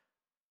other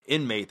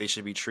inmate, they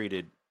should be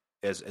treated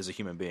as a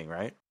human being,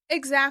 right?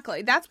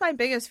 Exactly. That's my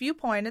biggest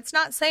viewpoint. It's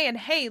not saying,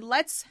 hey,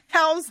 let's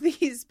house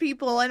these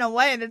people in a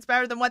way that's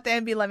better than what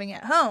they'd be living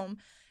at home.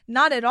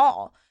 Not at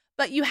all.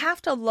 But you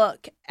have to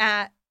look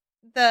at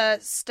the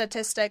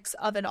statistics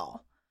of it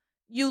all.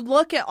 You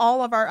look at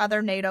all of our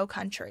other NATO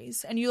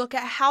countries, and you look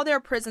at how their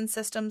prison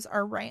systems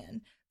are ran.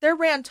 They're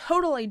ran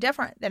totally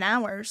different than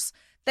ours.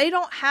 They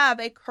don't have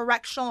a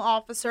correctional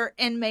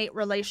officer-inmate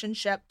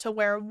relationship to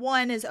where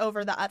one is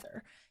over the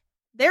other.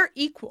 They're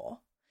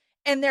equal.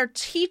 And they're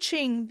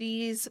teaching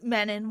these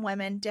men and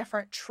women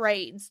different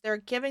trades. They're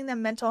giving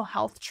them mental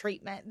health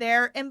treatment.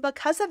 And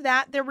because of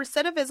that, their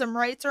recidivism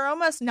rates are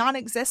almost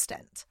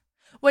non-existent,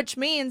 which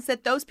means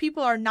that those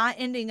people are not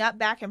ending up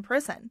back in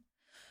prison.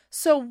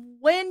 So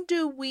when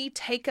do we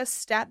take a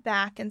step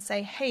back and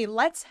say, hey,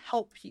 let's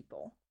help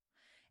people?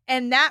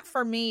 And that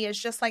for me is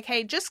just like,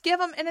 hey, just give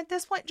them, and at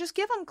this point, just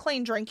give them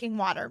clean drinking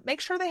water.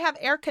 Make sure they have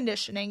air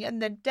conditioning in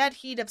the dead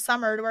heat of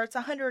summer where it's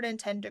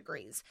 110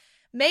 degrees.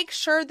 Make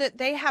sure that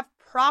they have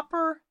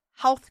proper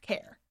health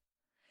care.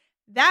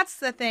 That's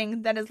the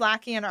thing that is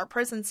lacking in our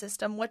prison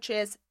system, which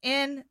is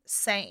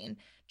insane.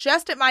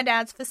 Just at my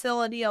dad's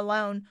facility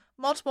alone,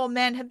 multiple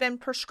men have been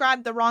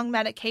prescribed the wrong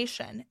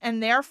medication,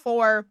 and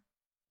therefore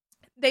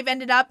they've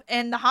ended up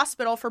in the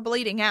hospital for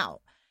bleeding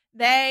out.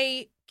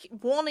 They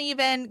won't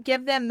even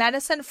give them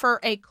medicine for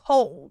a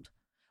cold,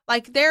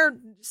 Like, they're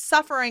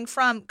suffering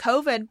from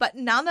COVID, but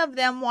none of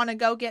them want to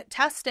go get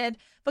tested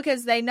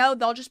because they know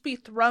they'll just be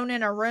thrown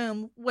in a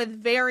room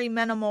with very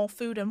minimal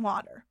food and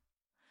water.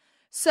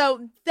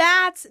 So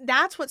that's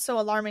what's so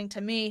alarming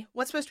to me.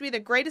 What's supposed to be the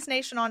greatest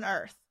nation on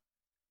earth,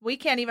 we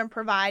can't even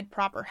provide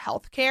proper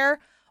health care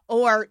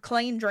or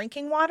clean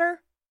drinking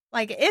water.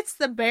 Like, it's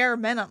the bare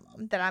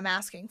minimum that I'm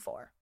asking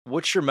for.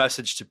 What's your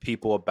message to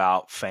people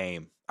about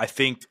fame? I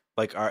think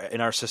like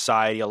in our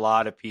society, a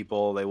lot of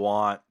people, they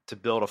want to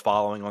build a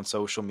following on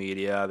social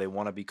media. They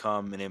want to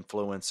become an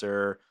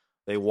influencer.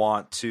 They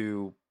want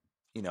to,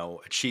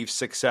 achieve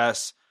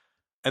success.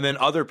 And then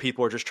other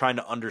people are just trying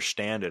to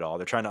understand it all.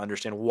 They're trying to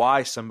understand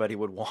why somebody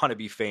would want to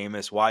be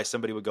famous, why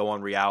somebody would go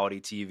on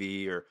reality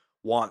TV or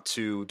want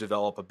to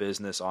develop a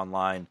business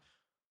online.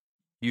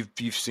 You've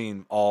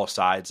seen all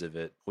sides of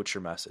it. What's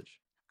your message?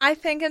 I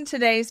think in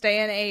today's day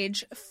and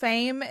age,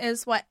 fame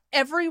is what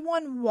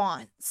everyone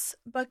wants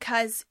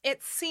because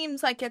it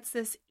seems like it's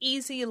this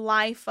easy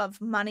life of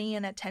money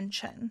and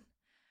attention.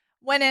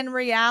 When in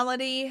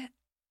reality,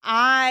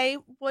 I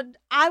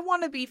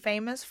want to be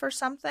famous for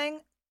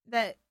something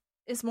that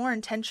is more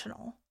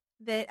intentional,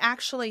 that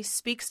actually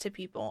speaks to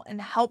people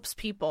and helps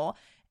people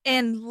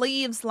and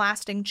leaves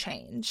lasting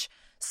change.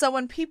 So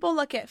when people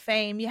look at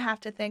fame, you have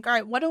to think, all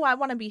right, what do I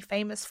want to be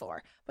famous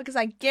for? Because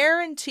I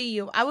guarantee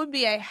you, I would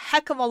be a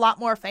heck of a lot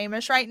more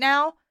famous right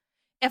now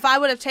if I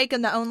would have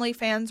taken the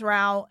OnlyFans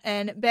route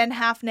and been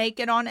half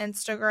naked on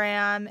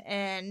Instagram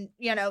and,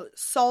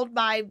 sold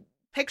my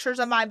pictures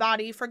of my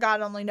body for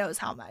God only knows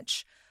how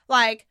much.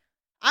 Like,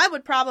 I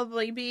would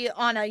probably be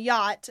on a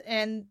yacht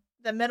in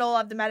the middle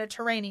of the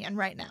Mediterranean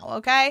right now,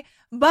 okay?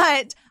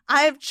 But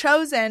I have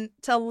chosen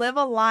to live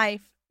a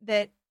life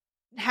that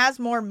has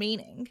more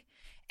meaning.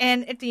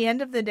 And at the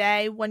end of the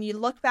day, when you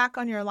look back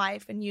on your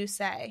life and you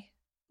say,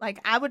 like,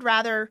 I would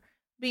rather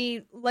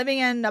be living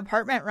in an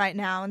apartment right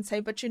now and say,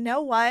 but you know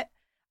what?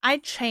 I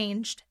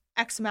changed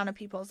X amount of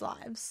people's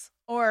lives.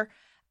 Or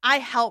I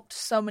helped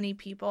so many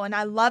people and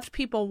I loved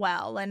people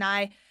well. And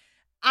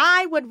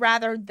I would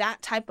rather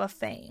that type of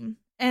fame.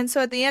 And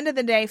so at the end of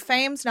the day,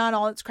 fame's not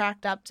all it's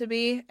cracked up to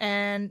be.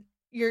 And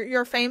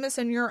you're famous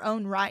in your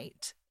own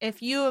right.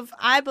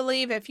 I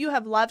believe if you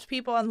have loved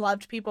people and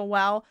loved people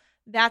well,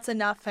 that's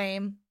enough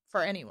fame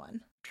for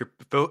anyone.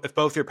 If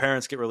both your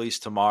parents get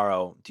released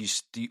tomorrow,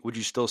 would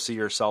you still see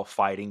yourself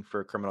fighting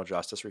for criminal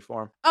justice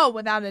reform? Oh,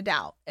 without a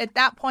doubt. At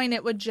that point,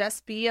 it would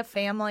just be a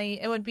family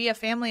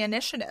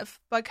initiative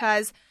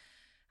because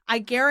I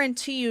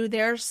guarantee you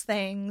there's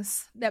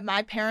things that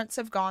my parents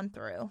have gone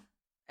through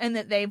and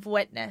that they've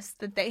witnessed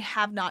that they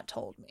have not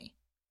told me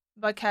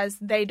because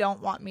they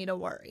don't want me to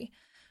worry.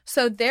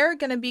 So they're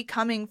going to be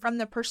coming from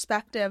the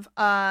perspective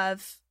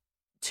of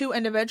two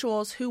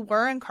individuals who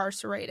were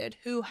incarcerated,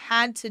 who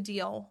had to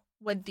deal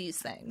with these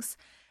things.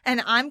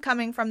 And I'm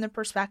coming from the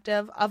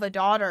perspective of a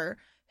daughter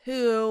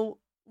who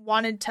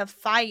wanted to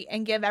fight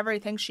and give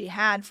everything she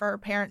had for her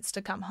parents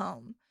to come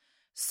home.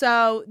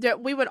 So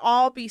that we would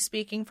all be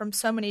speaking from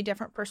so many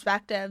different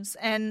perspectives.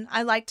 And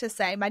I like to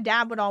say, my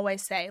dad would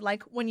always say,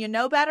 like, when you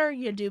know better,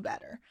 you do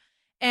better.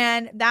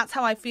 And that's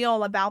how I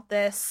feel about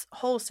this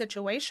whole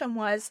situation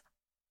was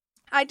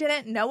I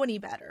didn't know any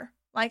better.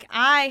 Like,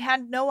 I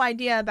had no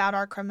idea about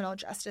our criminal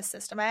justice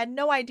system. I had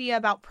no idea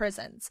about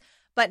prisons.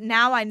 But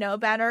now I know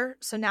better.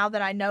 So now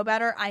that I know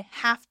better, I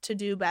have to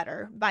do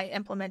better by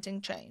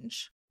implementing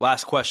change.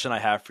 Last question I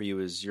have for you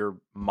is your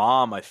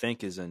mom, I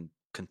think, is in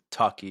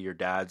Kentucky. Your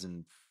dad's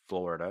in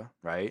Florida,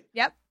 right?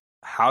 Yep.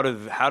 How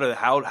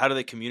do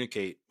they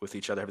communicate with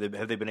each other?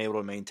 Have they been able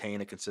to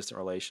maintain a consistent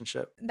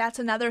relationship? That's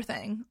another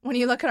thing. When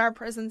you look at our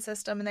prison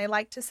system and they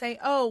like to say,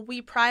 oh,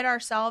 we pride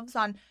ourselves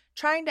on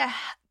trying to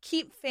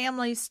keep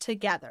families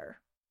together.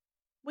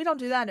 We don't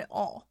do that at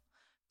all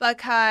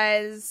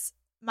because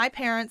my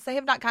parents, they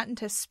have not gotten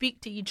to speak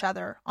to each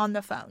other on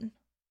the phone.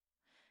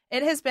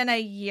 It has been a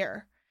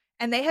year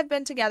and they have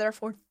been together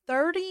for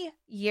 30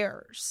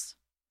 years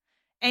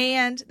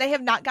and they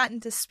have not gotten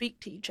to speak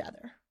to each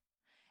other.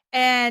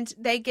 And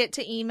they get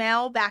to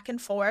email back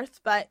and forth,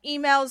 but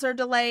emails are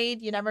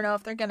delayed. You never know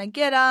if they're going to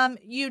get them.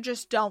 You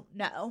just don't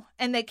know.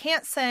 And they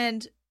can't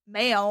send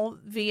mail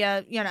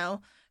via,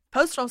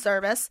 postal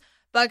service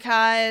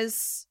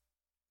because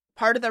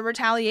part of the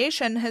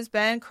retaliation has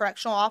been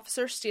correctional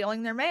officers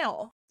stealing their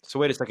mail. So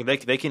wait a second.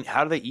 They can.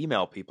 How do they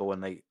email people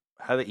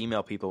how do they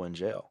email people in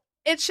jail?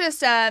 It's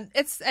just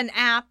it's an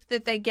app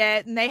that they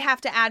get, and they have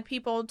to add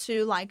people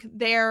to like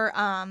their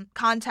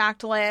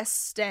contact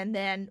list, and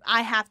then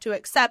I have to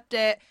accept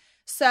it.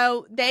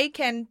 So they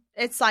can.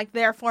 It's like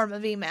their form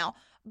of email,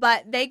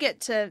 but they get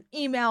to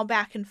email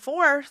back and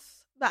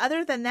forth. But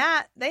other than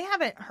that, they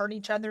haven't heard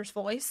each other's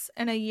voice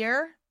in a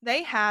year.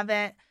 They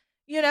haven't,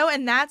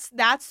 and that's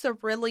the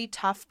really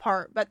tough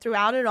part. But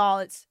throughout it all,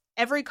 it's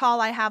every call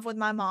I have with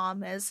my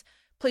mom is,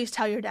 please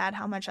tell your dad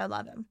how much I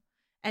love him.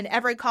 And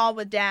every call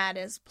with dad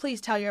is,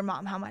 please tell your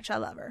mom how much I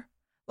love her.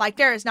 Like,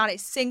 there is not a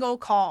single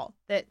call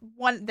that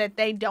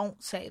they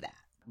don't say that.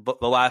 But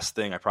the last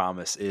thing I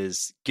promise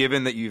is,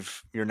 given that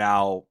you're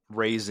now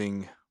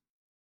raising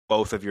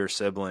both of your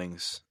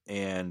siblings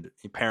and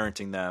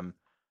parenting them,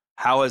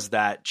 how has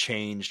that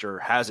changed, or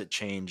has it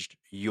changed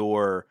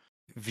your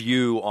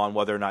view on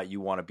whether or not you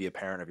want to be a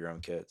parent of your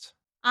own kids?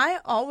 I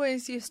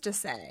always used to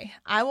say,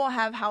 I will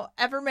have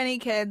however many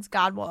kids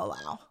God will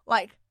allow.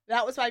 Like,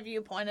 that was my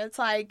viewpoint. It's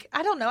like,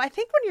 I don't know. I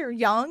think when you're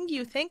young,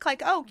 you think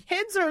like, oh,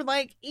 kids are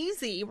like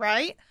easy,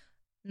 right?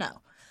 No.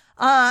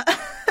 Uh,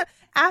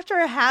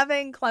 After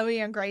having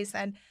Chloe and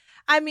Grayson,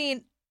 I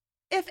mean,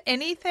 if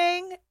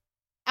anything,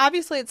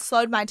 obviously it's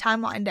slowed my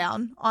timeline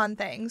down on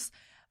things,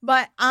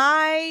 but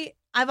I've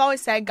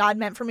always said God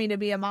meant for me to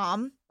be a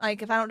mom.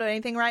 Like, if I don't do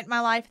anything right in my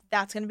life,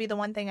 that's going to be the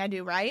one thing I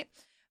do right.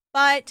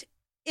 But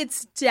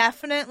it's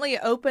definitely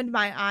opened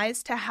my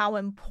eyes to how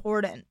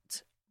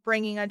important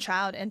bringing a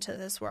child into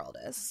this world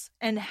is,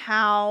 and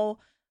how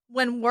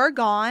when we're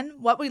gone,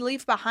 what we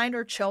leave behind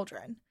are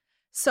children.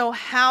 So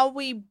how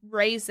we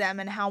raise them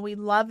and how we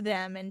love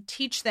them and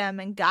teach them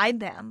and guide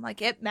them,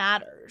 like, it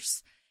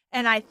matters.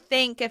 And I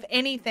think, if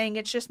anything,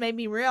 it's just made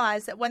me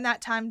realize that when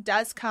that time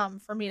does come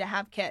for me to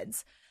have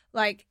kids,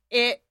 like,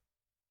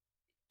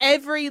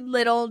 every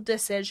little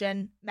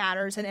decision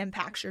matters and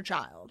impacts your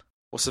child.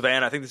 Well,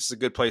 Savannah, I think this is a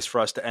good place for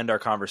us to end our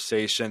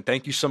conversation.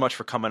 Thank you so much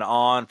for coming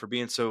on, for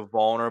being so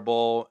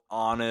vulnerable,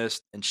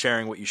 honest, and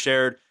sharing what you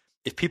shared.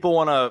 If people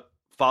want to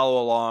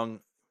follow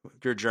along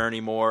your journey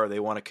more, or they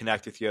want to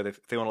connect with you,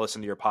 if they want to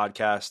listen to your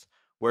podcast,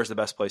 where's the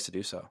best place to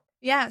do so?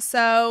 Yeah,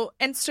 so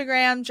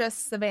Instagram,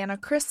 just Savannah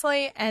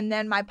Chrisley, and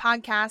then my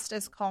podcast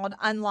is called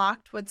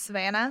Unlocked with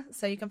Savannah.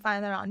 So you can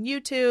find that on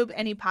YouTube,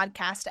 any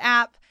podcast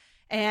app.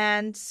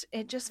 And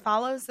it just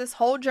follows this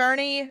whole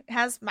journey. It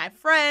has my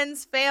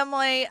friends,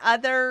 family,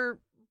 other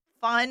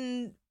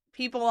fun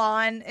people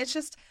on. It's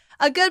just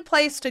a good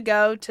place to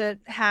go to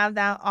have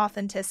that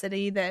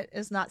authenticity that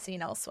is not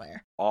seen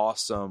elsewhere.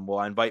 Awesome. Well,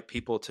 I invite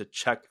people to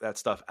check that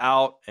stuff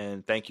out.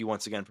 And thank you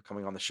once again for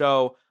coming on the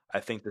show. I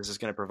think this is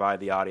going to provide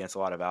the audience a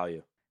lot of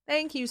value.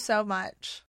 Thank you so much.